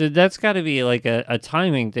 So that's got to be like a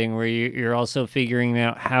timing thing where you're also figuring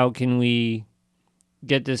out how can we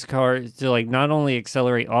get this car to like not only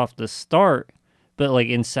accelerate off the start, but like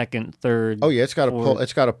in second, third. Oh yeah, it's got to fourth. pull.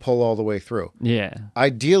 It's got to pull all the way through. Yeah.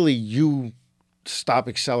 Ideally, you stop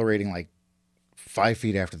accelerating like 5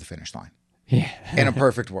 feet after the finish line. Yeah. In a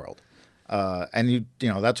perfect world. And you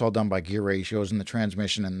know that's all done by gear ratios and the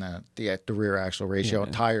transmission and the rear axle ratio,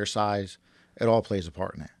 tire size. It all plays a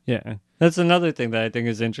part in it. Yeah. That's another thing that I think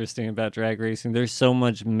is interesting about drag racing. There's so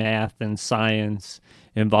much math and science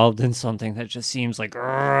involved in something that just seems like,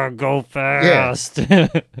 go fast.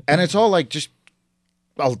 And it's all like just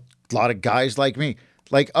a lot of guys like me.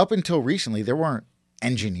 Like up until recently, there weren't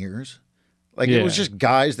engineers. Like it was just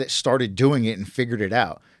guys that started doing it and figured it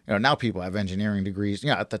out. You know, now people have engineering degrees,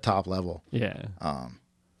 at the top level. Yeah.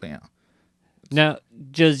 But Now,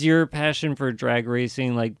 does your passion for drag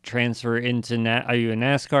racing like transfer into are you a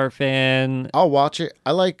NASCAR fan? I'll watch it.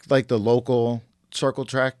 I like the local circle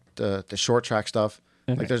track, the short track stuff.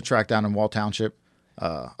 Okay. Like there's a track down in Wall Township.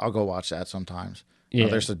 I'll go watch that sometimes. Yeah.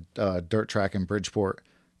 There's a dirt track in Bridgeport.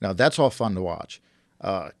 Now that's all fun to watch.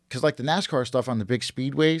 Because like the NASCAR stuff on the big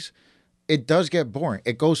speedways, it does get boring.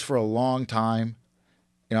 It goes for a long time,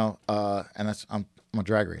 and that's I'm a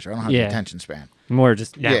drag racer. I don't have the attention span. More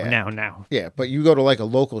just now. Yeah, but you go to like a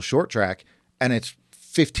local short track and it's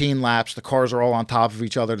 15 laps. The cars are all on top of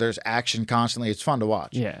each other. There's action constantly. It's fun to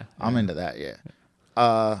watch. Yeah. I'm into that, yeah.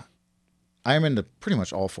 I am into pretty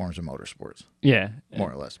much all forms of motorsports, Yeah.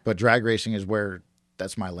 more or less. But drag racing is where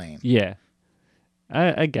that's my lane. Yeah.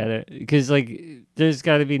 I get it. Because, like, there's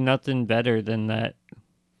got to be nothing better than that.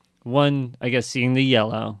 One, I guess, seeing the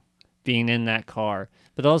yellow, being in that car.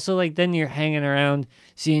 But also, like, then you're hanging around,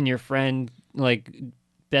 seeing your friend, like,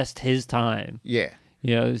 best his time. Yeah.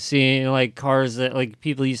 Seeing, like, cars that, like,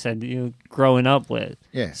 people you said, growing up with.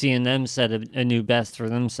 Yeah. Seeing them set a new best for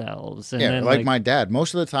themselves. And Yeah, then, like my dad.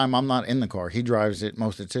 Most of the time, I'm not in the car. He drives it.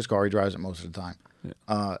 It's his car. He drives it most of the time.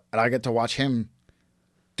 And I get to watch him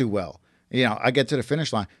do well. I get to the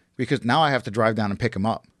finish line because now I have to drive down and pick him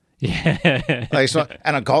up. Yeah. Like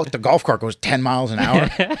and the golf cart goes 10 miles an hour.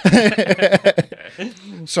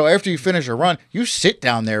 So after you finish a run, you sit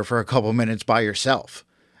down there for a couple minutes by yourself.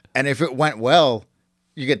 And if it went well,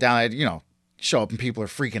 you get down there, show up and people are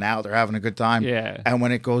freaking out. They're having a good time. Yeah. And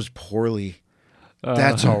when it goes poorly,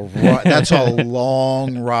 that's a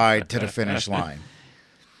long ride to the finish line.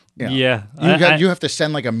 Yeah. You have to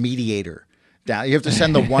send like a mediator down. You have to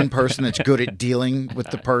send the one person that's good at dealing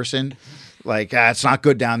with the person. Like, it's not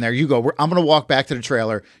good down there. You go. I'm going to walk back to the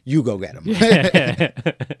trailer. You go get him.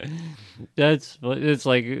 It's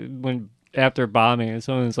like when after bombing and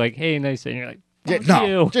someone's like, "Hey, nice," and you're like,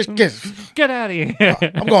 just get out of here.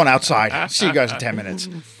 I'm going outside. See you guys in 10 minutes.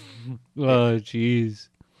 Oh, jeez,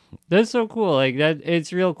 that's so cool. Like that,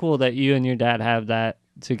 it's real cool that you and your dad have that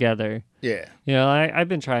together. Yeah. I've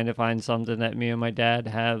been trying to find something that me and my dad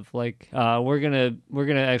have. Like, we're gonna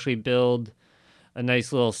actually build a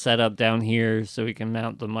nice little setup down here so we can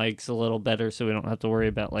mount the mics a little better, so we don't have to worry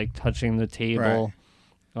about like touching the table.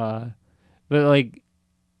 Right. But like,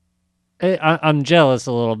 I'm jealous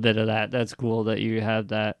a little bit of that. That's cool that you have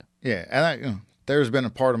that. Yeah, and there's been a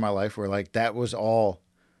part of my life where like that was all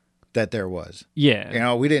that there was.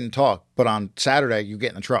 Yeah. We didn't talk, but on Saturday you get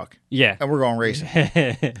in the truck. Yeah. And we're going racing.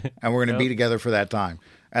 And we're going to be together for that time.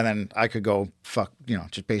 And then I could go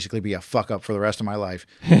just basically be a fuck up for the rest of my life.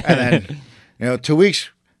 And then 2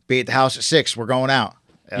 weeks, be at the house at 6. We're going out.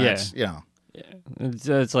 And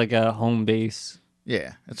It's like a home base.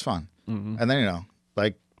 Yeah, it's fun. Mm-hmm. And then,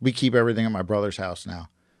 like we keep everything at my brother's house now.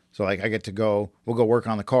 So like I get to we'll go work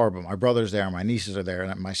on the car, but my brother's there, my nieces are there,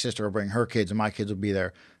 and my sister will bring her kids, and my kids will be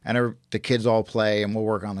there, and the kids all play, and we'll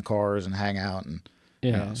work on the cars and hang out,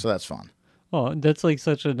 and so that's fun. Oh, that's like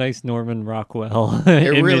such a nice Norman Rockwell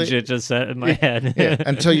image it just set in my head. Yeah,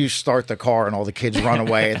 until you start the car and all the kids run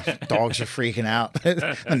away and dogs are freaking out.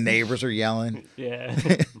 The neighbors are yelling. Yeah.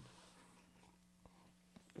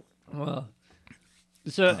 Well,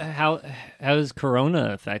 so how has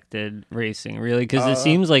Corona affected racing, really? Because it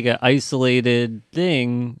seems like an isolated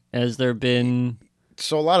thing, as there been.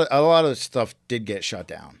 So a lot of the stuff did get shut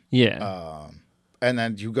down. Yeah. And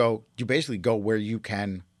then you basically go where you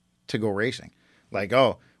can to go racing. Like,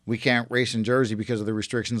 oh, we can't race in Jersey because of the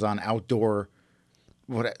restrictions on outdoor.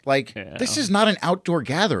 This is not an outdoor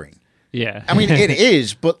gathering. Yeah. I mean, it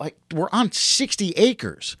is, but like we're on 60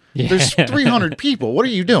 acres. Yeah. There's 300 people. What are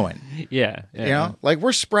you doing? Yeah. Like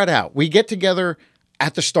we're spread out. We get together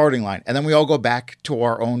at the starting line, and then we all go back to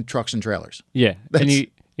our own trucks and trailers. Yeah. And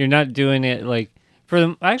you're not doing it like for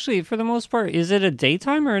the most part. Is it a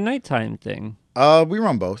daytime or a nighttime thing? We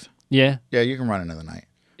run both. Yeah. Yeah, you can run into the night.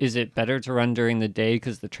 Is it better to run during the day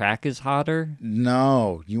because the track is hotter?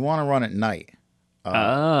 No, you want to run at night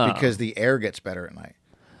because the air gets better at night.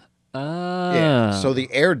 Yeah. So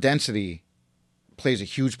the air density plays a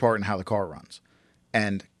huge part in how the car runs,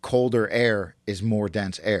 and colder air is more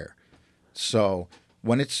dense air. So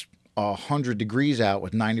when it's 100 degrees out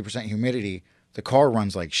with 90% humidity, the car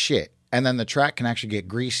runs like shit, and then the track can actually get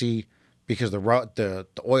greasy because the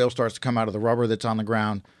oil starts to come out of the rubber that's on the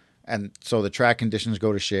ground. And so the track conditions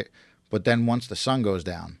go to shit. But then once the sun goes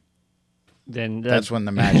down, that's when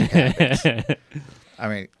the magic happens. I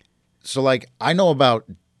mean, so like I know about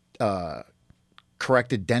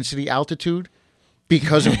corrected density altitude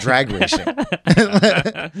because of drag racing.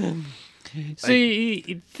 So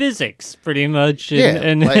physics, pretty much.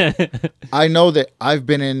 Like, I know that I've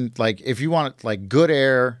been in, like, if you want, like, good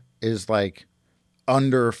air is like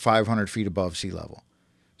under 500 feet above sea level.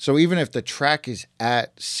 So even if the track is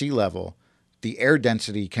at sea level, the air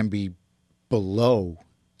density can be below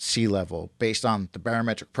sea level based on the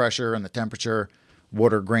barometric pressure and the temperature,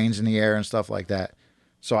 water grains in the air and stuff like that.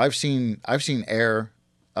 So I've seen air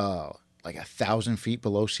like 1,000 feet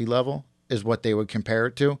below sea level is what they would compare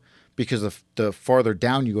it to, because the farther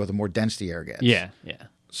down you go, the more dense the air gets. Yeah.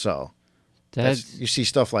 So you see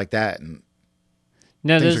stuff like that, and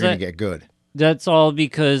now things are going to get good. That's all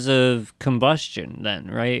because of combustion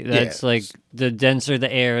then, right? That's like the denser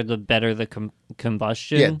the air, the better the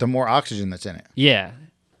combustion. Yeah, the more oxygen that's in it. Yeah.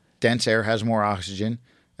 Dense air has more oxygen,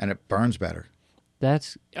 and it burns better.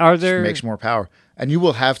 Just makes more power. And you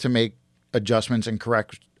will have to make adjustments and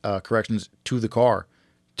corrections to the car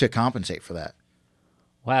to compensate for that.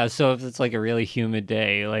 Wow, so if it's like a really humid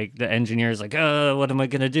day, like the engineer's like, what am I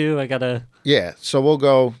going to do? I got to... Yeah, so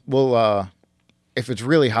we'll if it's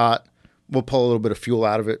really hot, we'll pull a little bit of fuel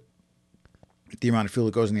out of it. The amount of fuel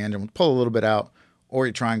that goes in the engine, we'll pull a little bit out, or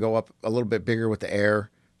you try and go up a little bit bigger with the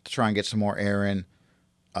air to try and get some more air in.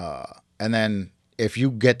 And then if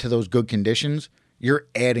you get to those good conditions, you're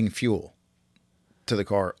adding fuel to the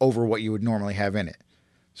car over what you would normally have in it.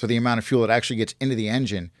 So the amount of fuel that actually gets into the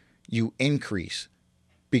engine, you increase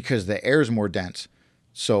because the air is more dense.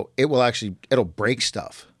 So it'll break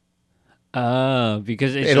stuff.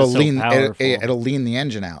 Because it's just so powerful. It'll lean the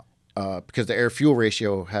engine out because the air-fuel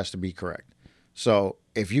ratio has to be correct. So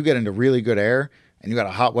if you get into really good air and you got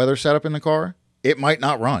a hot weather setup in the car, it might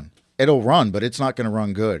not run. It'll run, but it's not going to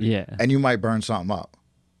run good. Yeah. And you might burn something up.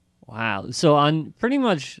 Wow. So on pretty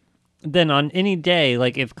much then on any day,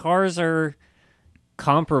 like if cars are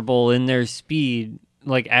comparable in their speed,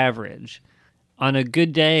 like average, on a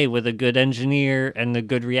good day with a good engineer and the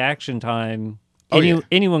good reaction time,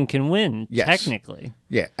 anyone can win, technically.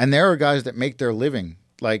 Yeah, and there are guys that make their living.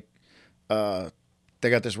 Like, they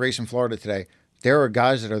got this race in Florida today. There are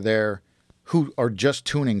guys that are there who are just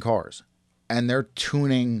tuning cars. And they're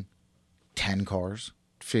tuning 10 cars,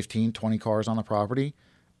 15, 20 cars on the property.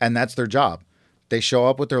 And that's their job. They show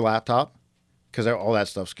up with their laptop, because all that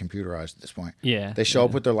stuff's computerized at this point. Yeah. They show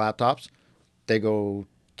up with their laptops. They go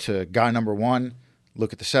to guy number 1,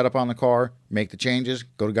 look at the setup on the car, make the changes.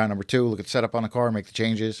 Go to guy number 2, look at the setup on the car, make the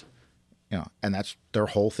changes. And that's their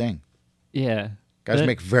whole thing. Yeah. Guys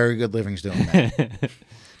make very good livings doing that.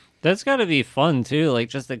 That's got to be fun, too. Like,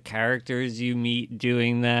 just the characters you meet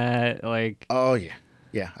doing that. Like, oh, yeah.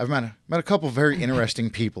 Yeah. I've met a couple very interesting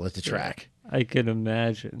people at the track. I can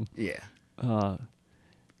imagine. Yeah.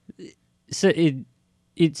 So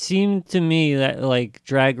it seemed to me that, like,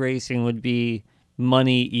 drag racing would be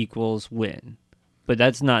money equals win. But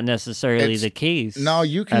that's not necessarily the case. No,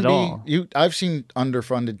 you can at be. all. I've seen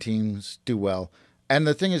underfunded teams do well, and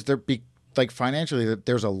the thing is, financially,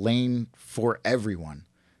 there's a lane for everyone,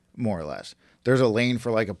 more or less. There's a lane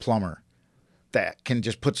for like a plumber that can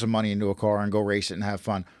just put some money into a car and go race it and have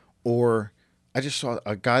fun. Or I just saw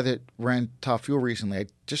a guy that ran Top Fuel recently. I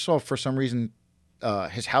just saw for some reason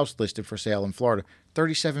his house listed for sale in Florida,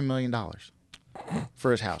 $37 million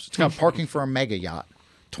for his house. It's got parking for a mega yacht,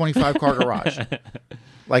 25-car garage.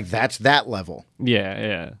 Like, that's that level.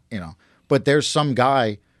 Yeah. But there's some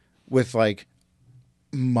guy with like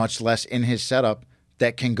much less in his setup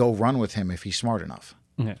that can go run with him if he's smart enough.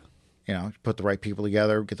 Yeah. Put the right people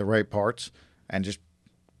together, get the right parts, and just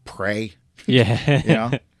pray.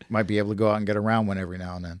 Yeah. Might be able to go out and get around one every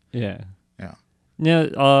now and then. Yeah. Yeah.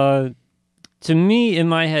 Now, to me, in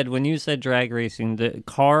my head, when you said drag racing, the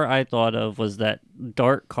car I thought of was that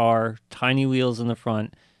dark car, tiny wheels in the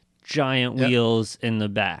front, giant wheels in the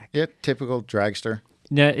back. Yeah, typical dragster.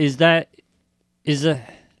 Now, is that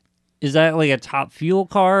like a Top Fuel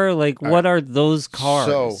car? Like, what are those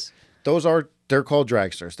cars? So they're called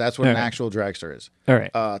dragsters. That's what an Okay. actual dragster is. All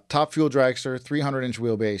right. Top Fuel dragster, 300-inch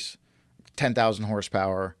wheelbase, 10,000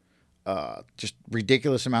 horsepower, just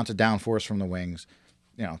ridiculous amounts of downforce from the wings.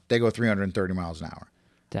 They go 330 miles an hour.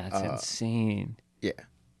 That's insane. Yeah.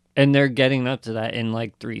 And they're getting up to that in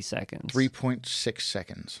like 3 seconds. 3.6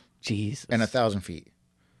 seconds. Jesus. And 1,000 feet.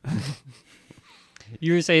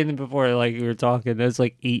 You were saying it before, like we were talking, that's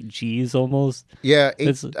like 8 Gs almost. Yeah,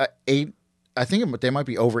 That's- eight. I think they might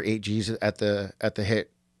be over 8 Gs at the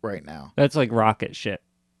hit right now. That's like rocket ship.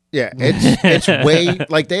 Yeah, it's way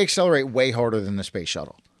like they accelerate way harder than the space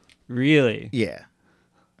shuttle. Really? Yeah,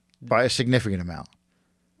 by a significant amount.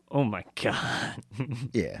 Oh my God.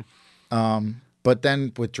 Yeah, but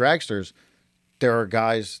then with dragsters, there are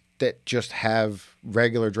guys that just have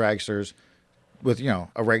regular dragsters with a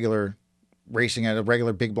regular racing at a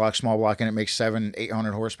regular big block, small block, and it makes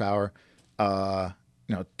 700-800 horsepower.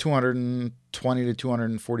 220 to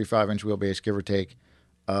 245-inch wheelbase, give or take.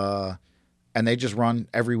 And they just run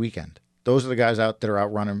every weekend. Those are the guys out that are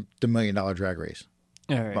out running the $1 million drag race,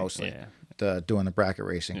 All right. mostly, Yeah. doing the bracket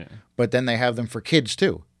racing. Yeah. But then they have them for kids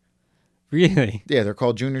too. Really? Yeah, they're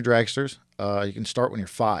called junior dragsters. You can start when you're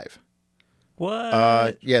 5.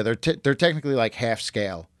 What? Yeah, they're technically like half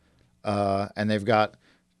scale, and they've got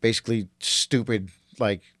basically stupid,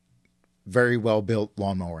 like very well built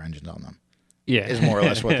lawnmower engines on them. Yeah. Is more or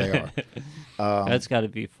less what they are. That's got to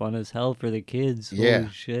be fun as hell for the kids. Yeah. Holy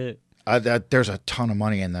shit. There's a ton of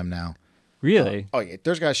money in them now. Really? Oh yeah,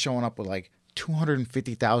 there's guys showing up with like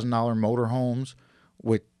 $250,000 motorhomes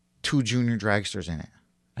with 2 junior dragsters in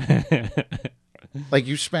it. Like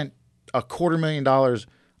you spent $250,000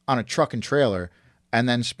 on a truck and trailer, and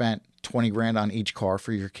then spent $20,000 on each car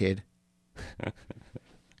for your kid.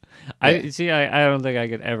 I don't think I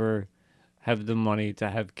could ever have the money to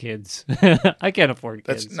have kids. I can't afford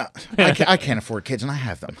kids. That's not. I can't afford kids, and I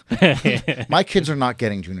have them. My kids are not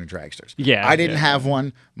getting junior dragsters. Yeah, I didn't yeah. have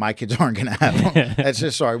one. My kids aren't going to have them. That's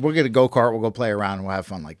just sorry. We'll get a go kart. We'll go play around, and we'll have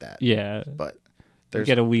fun like that. Yeah. But there's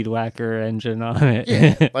Get a weed whacker engine on it.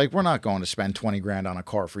 yeah, like we're not going to spend $20,000 on a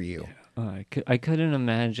car for you. I couldn't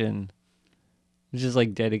imagine just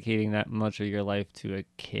like dedicating that much of your life to a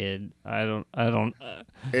kid. I don't.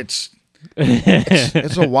 It's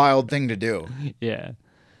a wild thing to do. Yeah.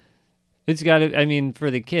 It's got to, I mean,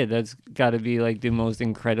 for the kid, that's got to be like the most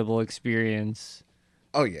incredible experience.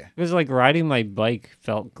 Oh yeah. Because like riding my bike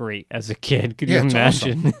felt great as a kid. Could you Yeah, it's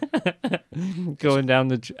imagine going down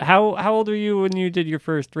the? How old were you when you did your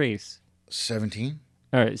first race? 17.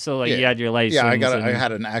 All right, so like Yeah. you had your license. Yeah, I and-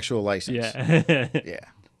 had an actual license. Yeah. Yeah.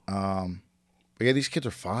 But yeah, these kids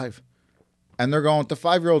are 5. And they're going, the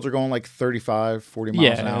 5-year-olds are going like 35, 40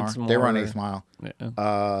 miles an hour. it's They run more- 8th mile.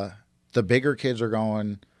 Yeah. The bigger kids are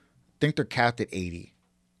going, I think they're capped at 80.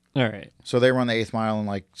 All right. So they run the 8th mile in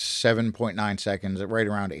like 7.9 seconds at right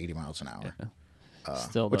around 80 miles an hour.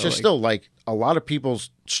 Still, Which though, is like- still like a lot of people's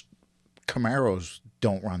Camaros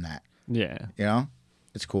don't run that. Yeah.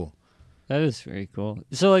 It's cool. That is very cool.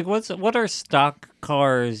 So, like, what are stock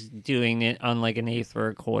cars doing it on like an 1/8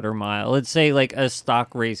 or a 1/4 mile? Let's say like a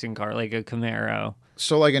stock racing car, like a Camaro.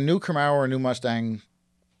 So like a new Camaro or a new Mustang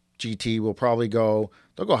GT will probably they'll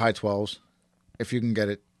go high 12s if you can get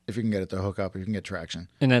it to hook up, if you can get traction.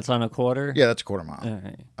 And that's on a 1/4? Yeah, that's a 1/4 mile. All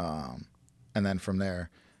right. And then from there,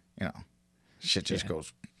 shit just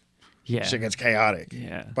goes, Yeah. shit gets chaotic.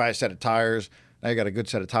 Yeah. Buy a set of tires. Now you got a good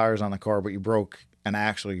set of tires on the car, but you broke an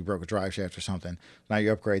axle, you broke a drive shaft or something. Now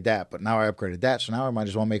you upgrade that, but now I upgraded that, so now I might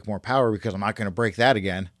as well make more power because I'm not going to break that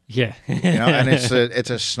again. Yeah. And it's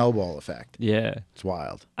a snowball effect. Yeah. It's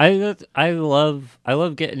wild. I love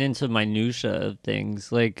getting into minutia of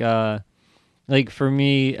things. Like for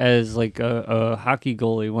me as like a hockey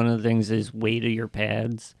goalie, one of the things is weight of your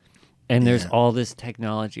pads. And there's all this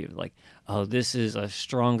technology of like, oh, this is a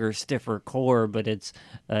stronger, stiffer core, but it's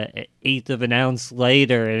an eighth of an ounce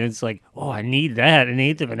lighter. And it's like, oh, I need that. An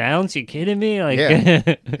eighth of an ounce? You kidding me? Like, yeah,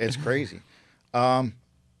 it's crazy.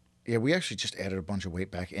 Yeah, we actually just added a bunch of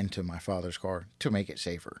weight back into my father's car to make it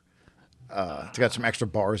safer. It's got some extra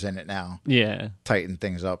bars in it now. Yeah. Tighten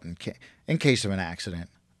things up in case of an accident.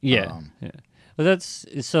 Yeah. Yeah. Well, that's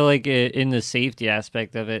so like in the safety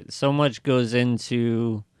aspect of it, so much goes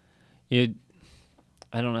into you.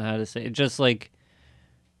 I don't know how to say it. Just like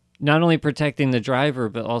not only protecting the driver,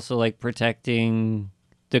 but also like protecting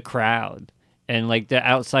the crowd. And like the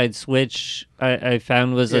outside switch, I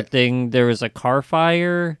found was a thing. There was a car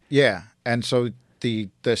fire. Yeah, and so the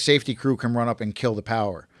safety crew can run up and kill the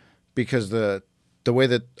power, because the way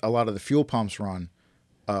that a lot of the fuel pumps run,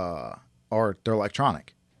 they're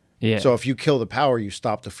electronic. Yeah. So if you kill the power, you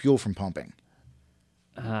stop the fuel from pumping.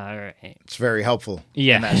 All right. It's very helpful.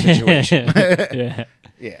 Yeah. In that situation. Yeah.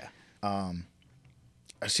 Yeah.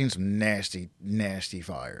 I've seen some nasty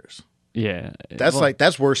fires. Yeah.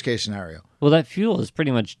 That's worst case scenario. Well, that fuel is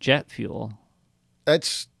pretty much jet fuel.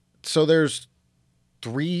 So there's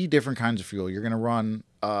 3 different kinds of fuel. You're going to run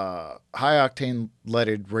high octane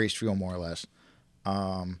leaded race fuel, more or less,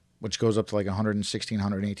 which goes up to like 116,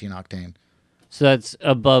 118 octane. So that's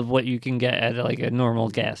above what you can get at like a normal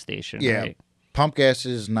gas station, Yeah. right? Pump gas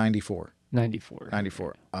is 94.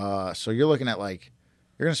 94. So you're looking at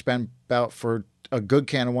you're going to spend about, for a good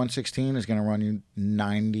can of 116 is going to run you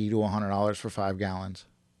 $90 to $100 for 5 gallons.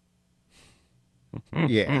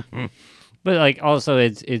 Yeah. But like also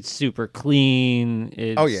it's super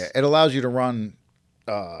clean. Oh yeah, it allows you to run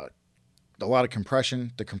a lot of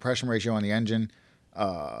compression, the compression ratio on the engine,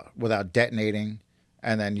 without detonating,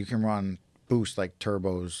 and then you can run boost like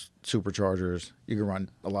turbos, superchargers. You can run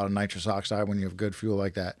a lot of nitrous oxide when you have good fuel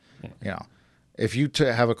like that. Yeah. If you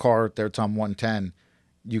have a car that's on 110,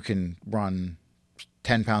 you can run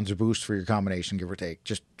 10 pounds of boost for your combination, give or take,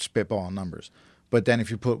 just spitballing numbers. But then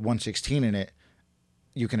if you put 116 in it,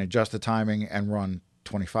 you can adjust the timing and run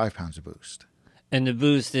 25 pounds of boost. And the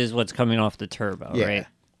boost is what's coming off the turbo, right?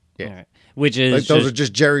 Yeah. All right. Which is those are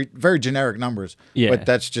just very generic numbers. Yeah. But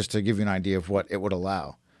that's just to give you an idea of what it would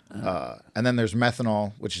allow. And then there's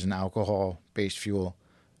methanol, which is an alcohol-based fuel.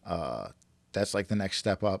 That's like the next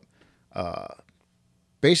step up.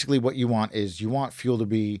 Basically, what you want fuel to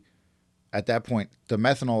be, at that point, the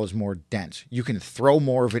methanol is more dense. You can throw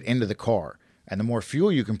more of it into the car. And the more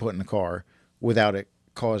fuel you can put in the car without it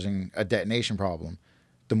causing a detonation problem,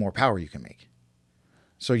 the more power you can make.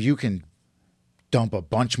 So you can dump a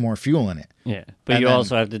bunch more fuel in it. Yeah. But you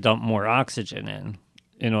also have to dump more oxygen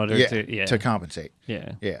in order to compensate.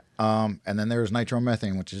 Yeah. Yeah. And then there's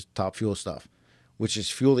nitromethane, which is top fuel stuff, which is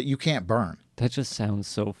fuel that you can't burn. That just sounds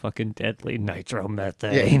so fucking deadly.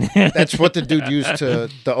 Nitromethane. Yeah. That's what the dude used to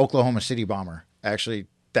the Oklahoma City bomber. Actually,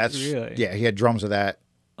 Really? Yeah, he had drums of that.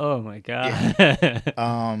 Oh my God.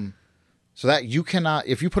 Yeah. So that you cannot,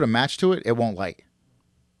 if you put a match to it, it won't light.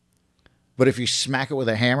 But if you smack it with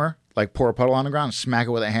a hammer, like pour a puddle on the ground, smack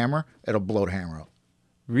it with a hammer, it'll blow the hammer up.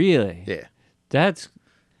 Really? Yeah.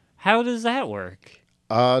 How does that work?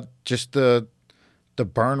 Just the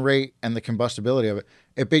burn rate and the combustibility of it.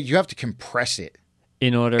 You have to compress it.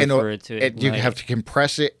 In order for it to ignite. You have to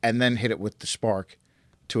compress it and then hit it with the spark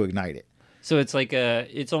to ignite it. So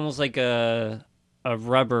it's almost like a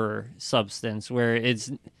rubber substance where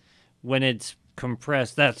when it's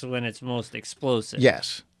compressed, that's when it's most explosive.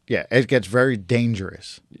 Yes. Yeah, it gets very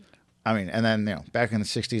dangerous. I mean, and then, back in the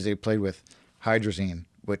 60s, they played with hydrazine,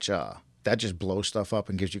 which that just blows stuff up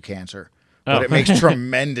and gives you cancer. But it makes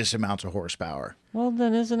tremendous amounts of horsepower. Well,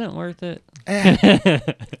 then isn't it worth it?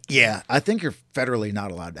 Yeah, I think you're federally not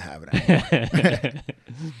allowed to have it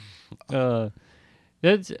anymore.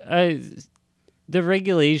 The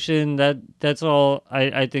regulation, that's all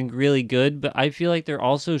I think really good, but I feel like there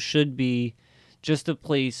also should be just a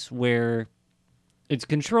place where it's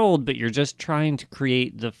controlled, but you're just trying to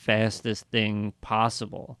create the fastest thing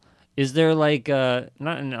possible. Is there like not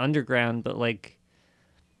an underground, but like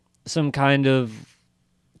some kind of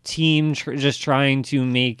team just trying to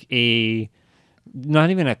make not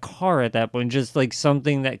even a car at that point, just like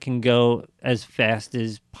something that can go as fast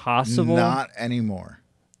as possible? Not anymore.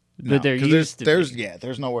 But there used to be.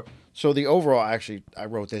 There's nowhere. So the overall, actually, I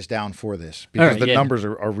wrote this down for this because the numbers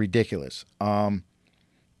are ridiculous.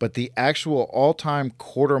 but the actual all-time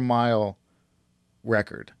quarter mile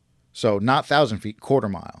record, so not 1,000 feet, quarter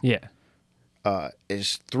mile, Yeah.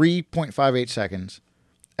 is 3.58 seconds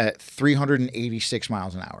at 386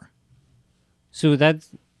 miles an hour. So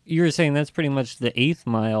you were saying that's pretty much the 8th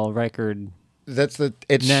mile record It's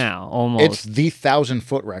now, almost. It's the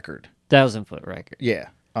 1,000-foot record. 1,000-foot record. Yeah.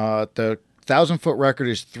 The 1,000-foot record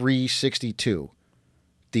is 362.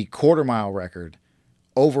 The quarter mile record,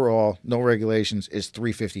 overall, no regulations, is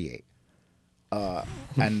 358.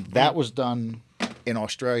 And that was done in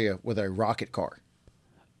Australia with a rocket car.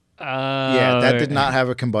 Yeah, that did not have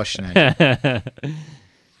a combustion engine.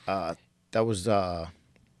 That was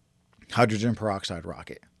hydrogen peroxide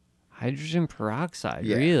rocket. Hydrogen peroxide,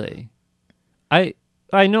 Yeah. really? I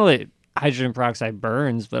know it. Hydrogen peroxide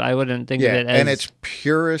burns, but I wouldn't think Yeah, of it as in its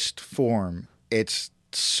purest form, it's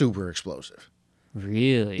super explosive.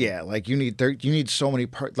 really. Yeah, like you need so many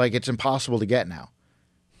like it's impossible to get now.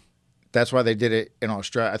 That's why they did it in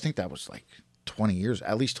Australia. I think that was like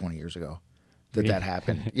at least 20 years ago that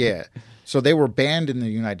happened. Yeah. So they were banned in the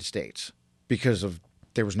United States because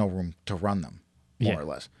there was no room to run them, more or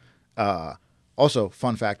less. Also,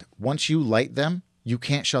 fun fact, once you light them, you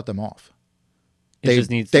can't shut them off. It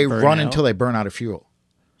just needs to burn run out? until they burn out of fuel.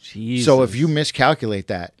 Jesus. So if you miscalculate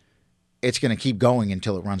that, it's going to keep going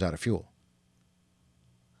until it runs out of fuel.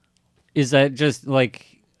 Is that just like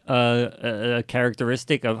a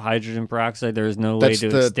characteristic of hydrogen peroxide? There is no way to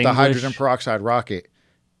extinguish The hydrogen peroxide rocket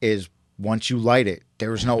is once you light it,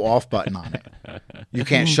 there's no off button on it. You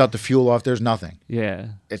can't shut the fuel off. There's nothing. Yeah,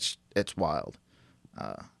 It's wild.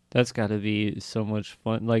 that's got to be so much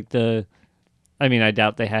fun. Like I mean, I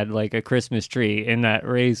doubt they had like a Christmas tree in that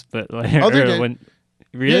race, but like, Oh, they did.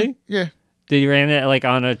 Really? Yeah. They ran it like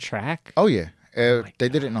on a track? Oh yeah. They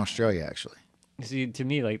did it in Australia actually. See, to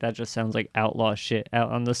me, like that just sounds like outlaw shit out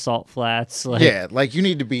on the salt flats. Like, Yeah, like you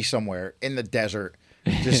need to be somewhere in the desert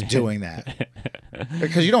just doing that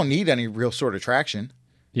because you don't need any real sort of traction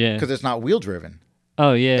yeah. because it's not wheel driven.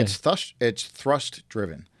 Oh yeah. It's thrust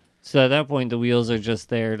driven. So at that point, the wheels are just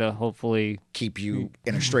there to hopefully Keep you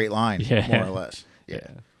in a straight line, Yeah. more or less. Yeah.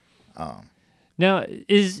 Now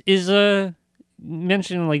is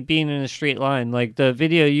mentioning like being in a straight line, like the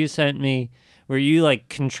video you sent me where you like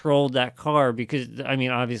controlled that car, because I mean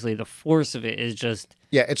obviously the force of it is just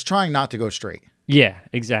Yeah, it's trying not to go straight. yeah,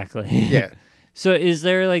 exactly. Yeah. So is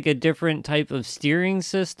there like a different type of steering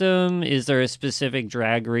system? Is there a specific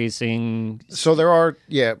drag racing? So there are,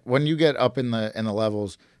 when you get up in the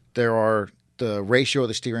levels, the ratio of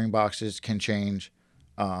the steering boxes can change.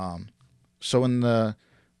 So in the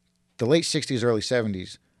late 60s, early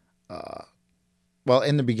 70s,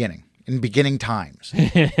 in the beginning times,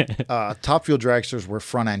 Top Fuel dragsters were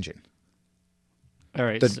front engine. All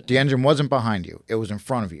right. The engine wasn't behind you. It was in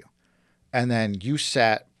front of you. And then you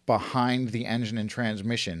sat behind the engine and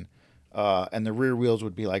transmission, and the rear wheels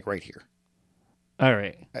would be like right here. all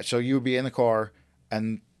right. So you would be in the car,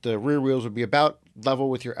 and the rear wheels would be about level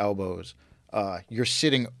with your elbows. You're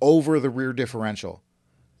sitting over the rear differential.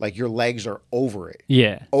 Like your legs are over it.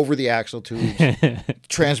 Yeah. Over the axle tubes.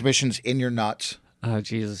 Transmission's in your nuts. Oh,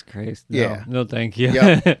 Jesus Christ. No, Yeah. No, thank you.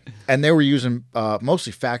 Yeah. And they were using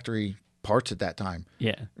mostly factory parts at that time,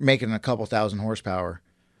 Yeah. making a couple thousand horsepower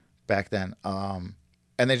back then. And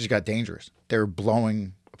they just got dangerous. They were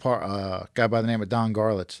blowing apart. A guy by the name of Don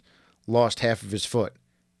Garlitz lost half of his foot.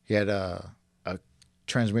 He had a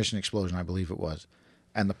transmission explosion, I believe it was.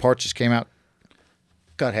 And the part just came out,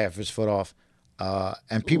 cut half of his foot off.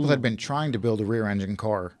 And people had been trying to build a rear engine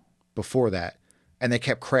car before that, and they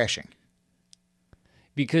kept crashing.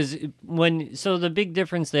 Because so the big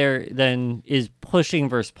difference there then is pushing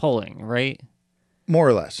versus pulling, right? More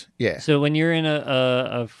or less, yeah. So when you're in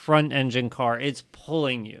a front engine car, it's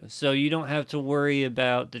pulling you. So you don't have to worry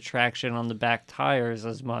about the traction on the back tires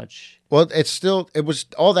as much. Well,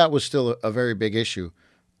 all that was still a very big issue.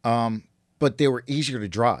 But they were easier to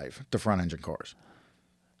drive, the front engine cars.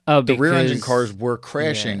 Oh, The rear engine cars were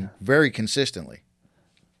crashing yeah. very consistently.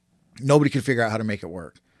 Nobody could figure out how to make it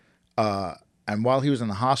work. And while he was in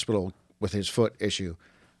the hospital with his foot issue,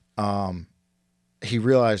 he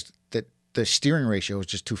realized that the steering ratio was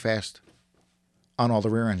just too fast on all the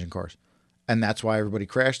rear engine cars. And that's why everybody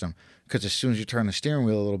crashed them. Because as soon as you turn the steering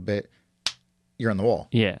wheel a little bit, you're in the wall.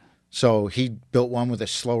 Yeah. So he built one with a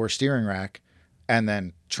slower steering rack and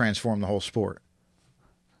then transformed the whole sport,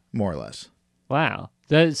 more or less. Wow.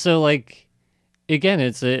 So like, again,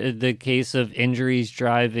 it's the case of injuries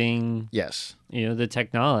driving, Yes. the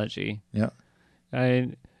technology. Yeah.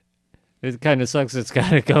 It kind of sucks it's got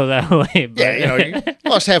to go that way. But Yeah, you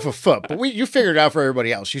lost half a foot, but you figured it out for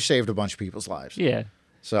everybody else. You saved a bunch of people's lives. yeah.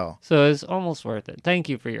 So it's almost worth it. Thank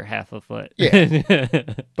you for your half a foot. Yeah.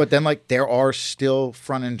 But then like there are still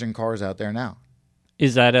front engine cars out there now.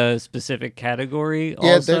 Is that a specific category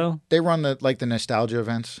Yeah, also? they run the nostalgia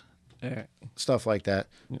events, Yeah. stuff like that.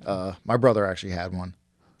 My brother actually had one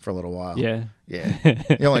for a little while. Yeah. Yeah.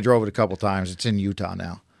 He only drove it a couple times. It's in Utah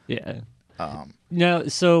now. Yeah. Now,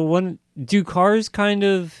 so do cars kind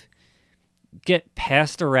of get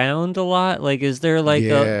passed around a lot? Like, is there like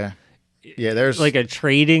there's like a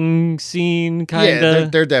trading scene kind Yeah,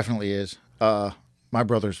 of? there definitely is. My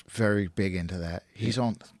brother's very big into that. He's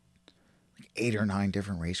on like 8 or 9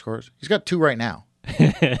 different race cars. He's got 2 right now.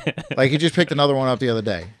 Like he just picked another one up the other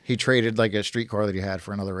day. He traded like a street car that he had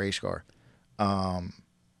for another race car.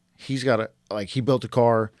 He's got he built a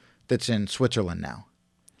car that's in Switzerland now.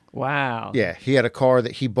 Wow. Yeah, he had a car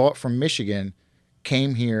that he bought from Michigan,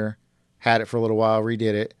 came here, had it for a little while,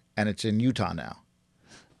 redid it, and it's in Utah now.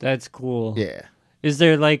 That's cool. Yeah. Is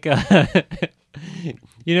there like you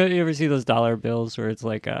ever see those dollar bills where it's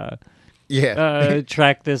like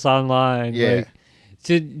track this online? Yeah.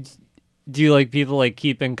 Like, do you like people like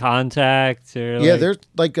keep in contact or Yeah, there's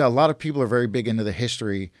like a lot of people are very big into the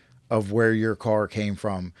history of where your car came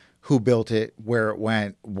from, who built it, where it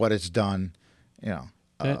went, what it's done,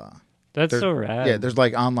 that's so rad. Yeah, there's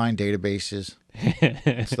like online databases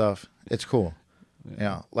and stuff. It's cool.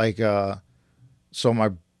 Yeah, like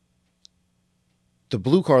so the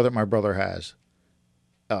blue car that my brother has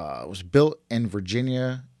was built in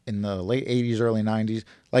Virginia in the late 80s, early 90s.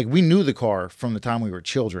 Like we knew the car from the time we were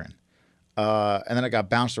children. And then it got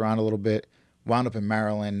bounced around a little bit, wound up in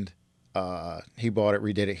Maryland. He bought it,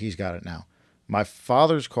 redid it. He's got it now. My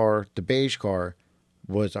father's car, the beige car,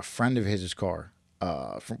 was a friend of his car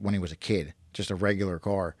from when he was a kid, just a regular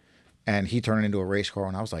car. And he turned it into a race car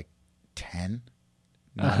when I was like 10,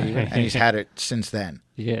 not even. And he's had it since then.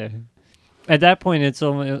 Yeah. At that point, it's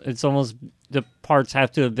almost the parts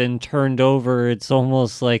have to have been turned over. It's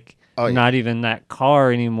almost like not even that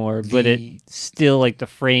car anymore, but it's still like the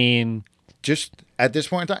frame. Just at this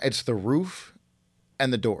point in time, it's the roof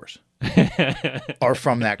and the doors are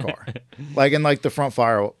from that car. Like in like the front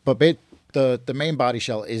firewall, but the main body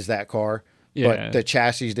shell is that car. Yeah. But the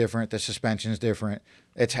chassis is different. The suspension is different.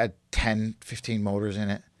 It's had 10, 15 motors in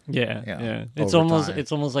it. Yeah. It's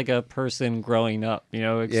almost like a person growing up,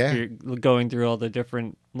 going through all the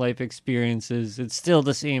different life experiences. It's still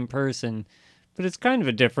the same person, but it's kind of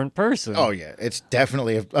a different person. Oh yeah, it's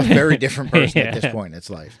definitely a very different person at this point in its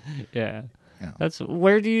life. Yeah. That's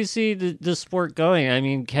where do you see the sport going? I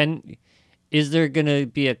mean, is there going to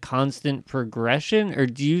be a constant progression, or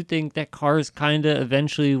do you think that cars kind of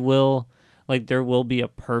eventually will, like, there will be a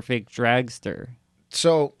perfect dragster?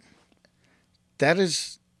 So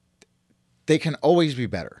they can always be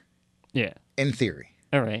better. Yeah. In theory.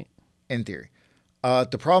 All right. In theory.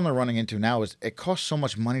 The problem they're running into now is it costs so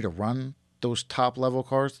much money to run those top level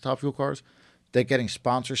cars, the top fuel cars. They're getting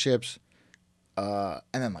sponsorships. And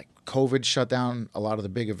then like COVID shut down a lot of the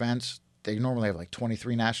big events. They normally have like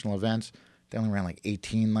 23 national events. They only ran like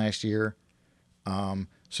 18 last year. So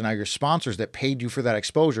now your sponsors that paid you for that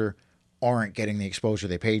exposure aren't getting the exposure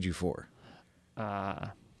they paid you for.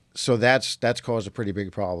 So that's caused a pretty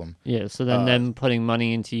big problem. Yeah, so then them putting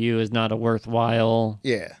money into you is not a worthwhile...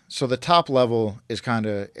 Yeah, so the top level is kind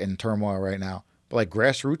of in turmoil right now. But like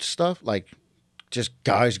grassroots stuff, like just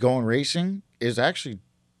guys going racing is actually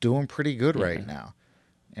doing pretty good right now.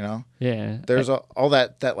 You know? Yeah. There's all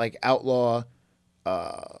that like outlaw,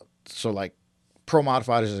 so like Pro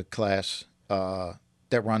Modified is a class that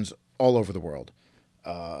runs all over the world.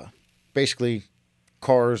 Basically,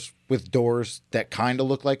 cars with doors that kind of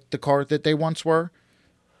look like the car that they once were,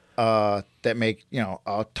 that make,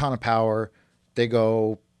 a ton of power. They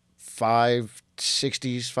go 560s,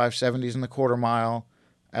 570s in the quarter mile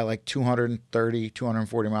at like 230,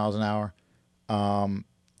 240 miles an hour.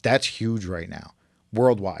 That's huge right now,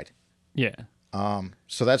 worldwide. Yeah.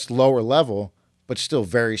 So that's lower level, but still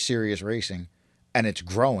very serious racing, and it's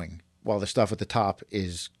growing while the stuff at the top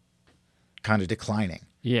is kind of declining.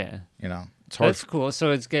 Yeah. It's hard. That's cool.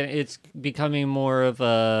 So it's becoming more of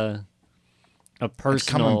a personal. It's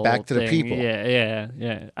coming back to the people.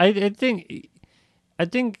 Yeah. I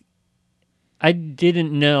think I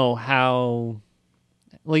didn't know how,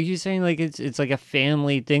 like you're saying, like it's like a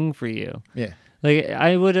family thing for you. Yeah. Like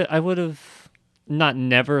I would have not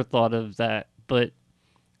never thought of that, but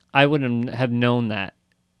I wouldn't have known that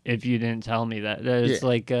if you didn't tell me that. That it's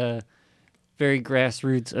like very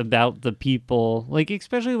grassroots about the people. Like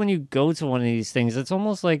especially when you go to one of these things, it's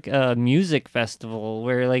almost like a music festival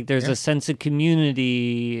where like there's a sense of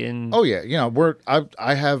community and. Oh yeah,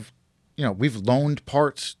 I have, we've loaned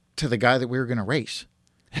parts to the guy that we were going to race.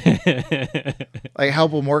 Like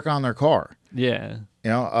help them work on their car. Yeah. You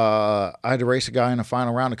know, I had to race a guy in the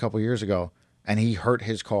final round a couple years ago, and he hurt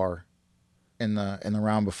his car in the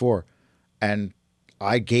round before, and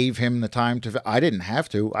I gave him the time to. I didn't have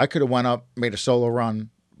to. I could have went up, made a solo run,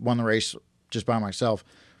 won the race just by myself,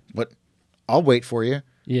 but I'll wait for you.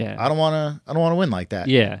 Yeah. I don't want to. I don't want to win like that.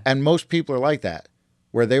 Yeah. And most people are like that,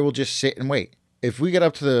 where they will just sit and wait. If we get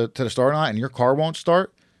up to the starting line and your car won't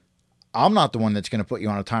start, I'm not the one that's going to put you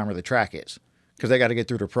on a time where the track is, because they got to get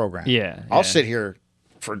through the program. Yeah. I'll sit here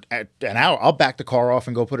for an hour. I'll back the car off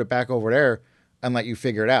and go put it back over there and let you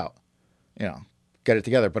figure it out. You know, get it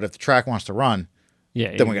together. But if the track wants to run,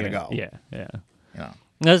 Yeah. then we're gonna go. Yeah. Yeah. you know,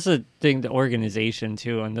 That's the thing. The organization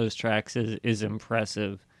too on those tracks is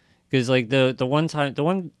impressive, because like the one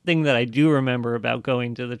thing that I do remember about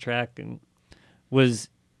going to the track was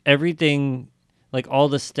everything, like all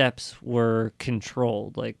the steps were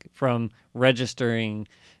controlled, like from registering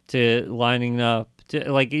to lining up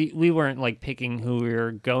to, like, we weren't like picking who we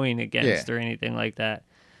were going against or anything like that,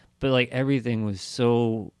 but like everything was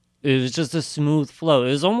so, it was just a smooth flow. It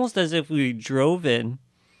was almost as if we drove in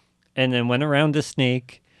and then went around the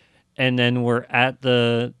snake, and then we're at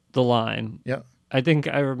the line. yeah. I think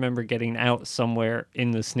I remember getting out somewhere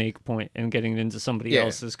in the snake point and getting into somebody Yeah.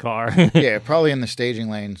 else's car. Yeah, probably in the staging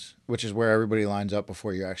lanes, which is where everybody lines up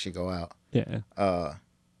before you actually go out. Yeah.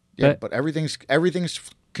 Yeah, but everything's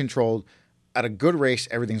controlled. At a good race,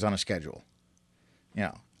 everything's on a schedule. You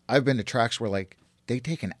know, I've been to tracks where like they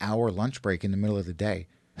take an hour lunch break in the middle of the day,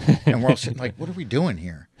 and we're all sitting like, "What are we doing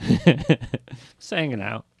here?" Just hanging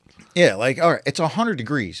out. Yeah, like, all right, it's 100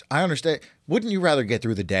 degrees. I understand. Wouldn't you rather get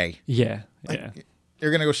through the day? Yeah. Like, Yeah.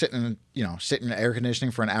 You're gonna go sit in the air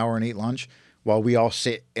conditioning for an hour and eat lunch while we all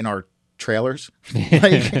sit in our trailers.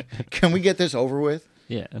 Like, can we get this over with?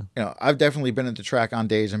 Yeah. You know, I've definitely been at the track on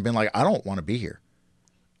days and been like, I don't want to be here.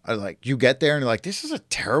 I like, you get there and you're like, this is a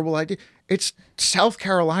terrible idea. It's South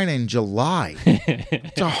Carolina in July.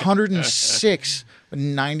 It's 106,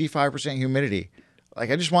 95% humidity. Like,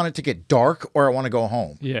 I just want it to get dark or I want to go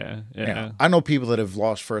home. Yeah. Yeah. You know, I know people that have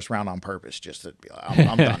lost first round on purpose just to be like,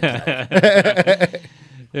 I'm done today.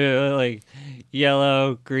 Yeah, like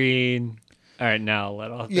yellow, green. All right, now I'll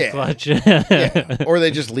let off the Yeah. clutch. Yeah. Or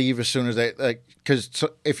they just leave as soon as they, like, because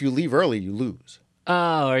if you leave early, you lose.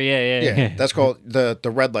 Oh, yeah. Yeah. That's called the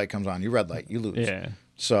red light comes on. You red light, you lose. Yeah.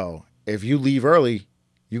 So if you leave early,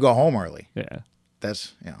 you go home early. Yeah.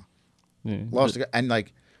 That's, Yeah. lost. And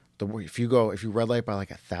like, if you red light by like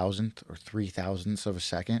 1,000th or 3,000ths of a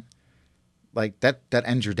second, like that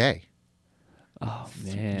ends your day. Oh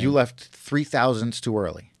man. You left 3,000ths too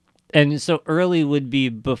early. And so early would be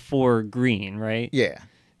before green, right? Yeah.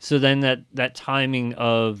 So then that timing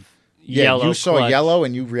of Yeah. yellow. You saw clutch- yellow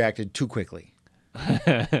and you reacted too quickly.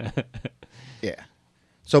 Yeah.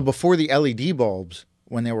 So before the LED bulbs,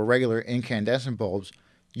 when they were regular incandescent bulbs,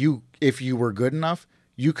 if you were good enough,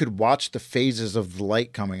 you could watch the phases of the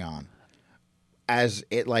light coming on as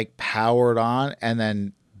it like powered on and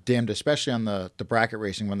then dimmed, especially on the bracket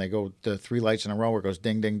racing when they go the 3 lights in a row where it goes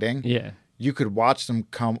ding, ding, ding. Yeah. You could watch them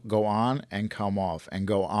go on and come off and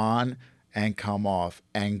go on and come off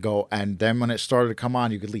and go. And then when it started to come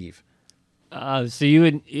on, you could leave. So you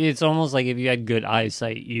would. It's almost like if you had good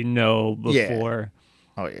eyesight, before.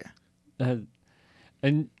 Oh, yeah.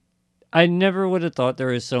 And I never would have thought there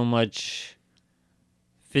was so much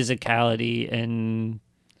physicality and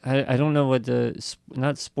I don't know what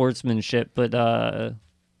not sportsmanship, but I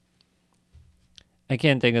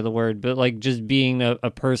can't think of the word, but like just being a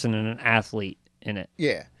person and an athlete in it.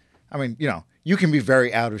 Yeah. I mean, you can be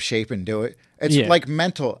very out of shape and do it. It's Yeah. like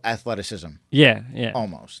mental athleticism Yeah.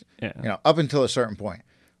 almost. Yeah. Up until a certain point.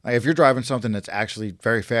 Like if you're driving something that's actually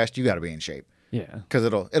very fast, you got to be in shape Yeah. because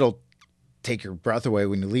it'll take your breath away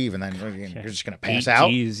when you leave, and then you're just gonna pass 8 out.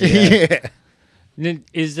 Gs, yeah. Yeah. Then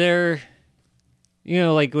is there,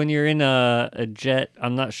 like when you're in a jet,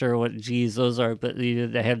 I'm not sure what G's those are, but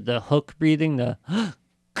they have the hook breathing, the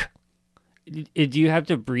do you have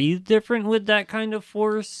to breathe different with that kind of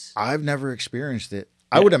force? I've never experienced it.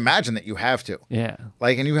 I would imagine that you have to. Yeah.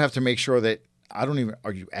 Like, and you have to make sure that are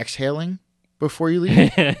you exhaling before you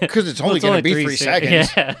leave? Because it's only going to be 3 seconds.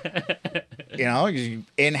 Yeah. You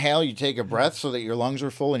inhale, you take a breath so that your lungs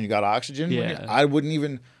are full and you got oxygen. Yeah. I wouldn't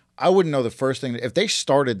know the first thing. If they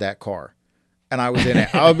started that car and I was in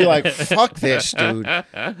it, I would be like, fuck this, dude.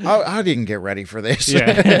 I didn't get ready for this.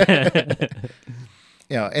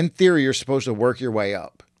 Yeah. In theory, you're supposed to work your way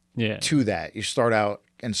up Yeah. to that. You start out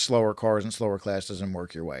in slower cars and slower classes and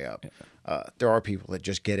work your way up. There are people that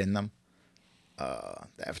just get in them that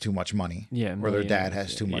have too much money. Yeah, Or their dad millions.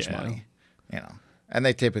 has too much Yeah. money. And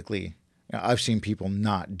they typically, You know, I've seen people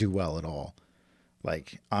not do well at all,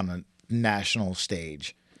 like on a national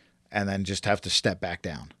stage, and then just have to step back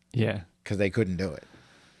down Yeah. because they couldn't do it.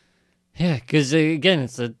 Yeah, because again,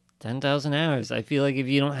 it's a 10,000 hours. I feel like if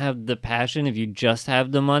you don't have the passion, if you just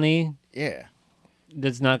have the money, Yeah.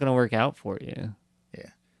 that's not going to work out for you.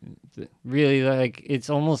 Yeah. Really, like, it's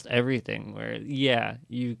almost everything where, yeah,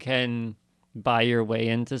 you can buy your way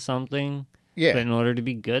into something, Yeah. but in order to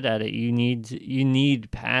be good at it, you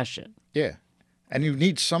need passion. Yeah. And you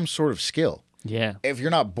need some sort of skill. Yeah. If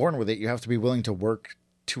you're not born with it, you have to be willing to work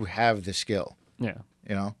to have the skill, Yeah.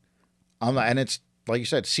 you know? And it's, like you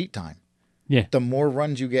said, seat time. Yeah. The more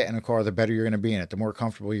runs you get in a car, the better you're going to be in it, the more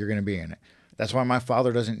comfortable you're going to be in it. That's why my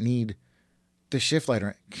father doesn't need the shift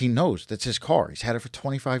lighter. He knows that's his car. He's had it for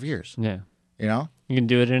 25 years, Yeah. you know? You can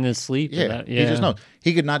do it in his sleep. Yeah. He just knows.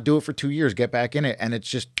 He could not do it for 2 years, get back in it, and it's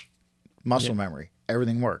just muscle memory.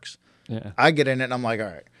 Everything works. Yeah. I get in it, and I'm like, all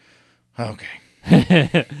right,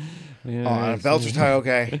 okay. Yeah, Belts are tight.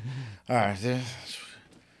 Okay. All right.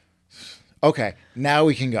 Okay. Now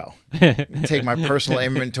we can go. Take my personal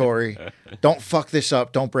inventory. Don't fuck this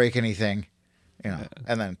up. Don't break anything. You know.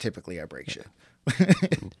 And then typically I break shit.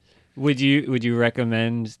 Would you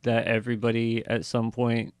recommend that everybody at some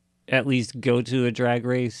point at least go to a drag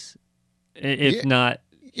race, if Yeah. not,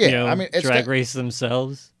 Yeah. I mean, it's drag race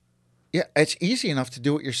themselves? Yeah. It's easy enough to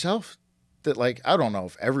do it yourself. That, like, I don't know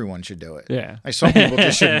if everyone should do it. Yeah. Like, some people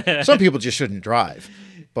just shouldn't. Some people just shouldn't drive.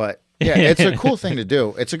 But yeah, it's a cool thing to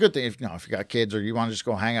do. It's a good thing if you got kids or you want to just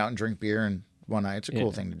go hang out and drink beer and one night. It's a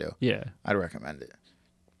cool thing to do. Yeah. I'd recommend it.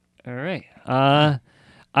 All right.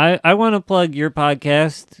 I want to plug your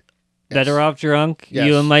podcast, Better Off Drunk. Yes.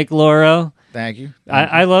 You and Mike Loro. Thank you.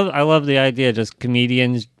 I love the idea, just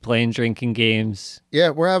comedians playing drinking games. Yeah,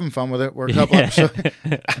 we're having fun with it. We're a couple episodes,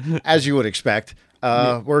 as you would expect.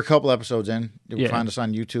 We're a couple episodes in. You can find us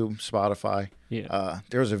on YouTube, Spotify. Yeah.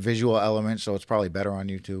 There's a visual element, so it's probably better on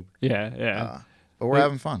YouTube. Yeah. But we're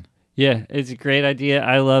having fun. Yeah, it's a great idea.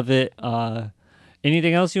 I love it.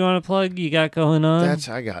 Anything else you want to plug? You got going on?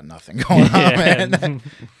 I got nothing going on, man.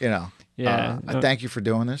 You know. Yeah. I thank you for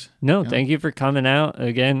doing this. No, thank you for coming out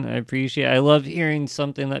again. I appreciate it. I love hearing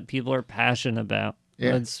something that people are passionate about.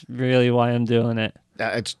 Yeah. That's really why I'm doing it.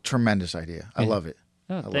 It's a tremendous idea. I love it.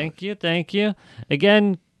 Oh, thank you.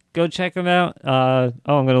 Again, go check them out. I'm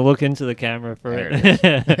going to look into the camera for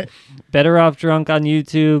it. Better Off Drunk on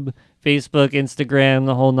YouTube, Facebook, Instagram,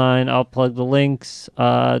 the whole nine. I'll plug the links.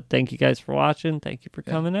 Thank you guys for watching. Thank you for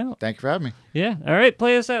coming out. Thank you for having me. Yeah. All right.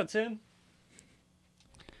 Play us out, Tim.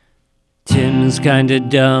 Tim's kinda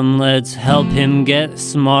dumb. Let's help him get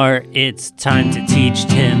smart. It's time to teach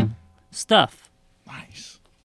Tim stuff.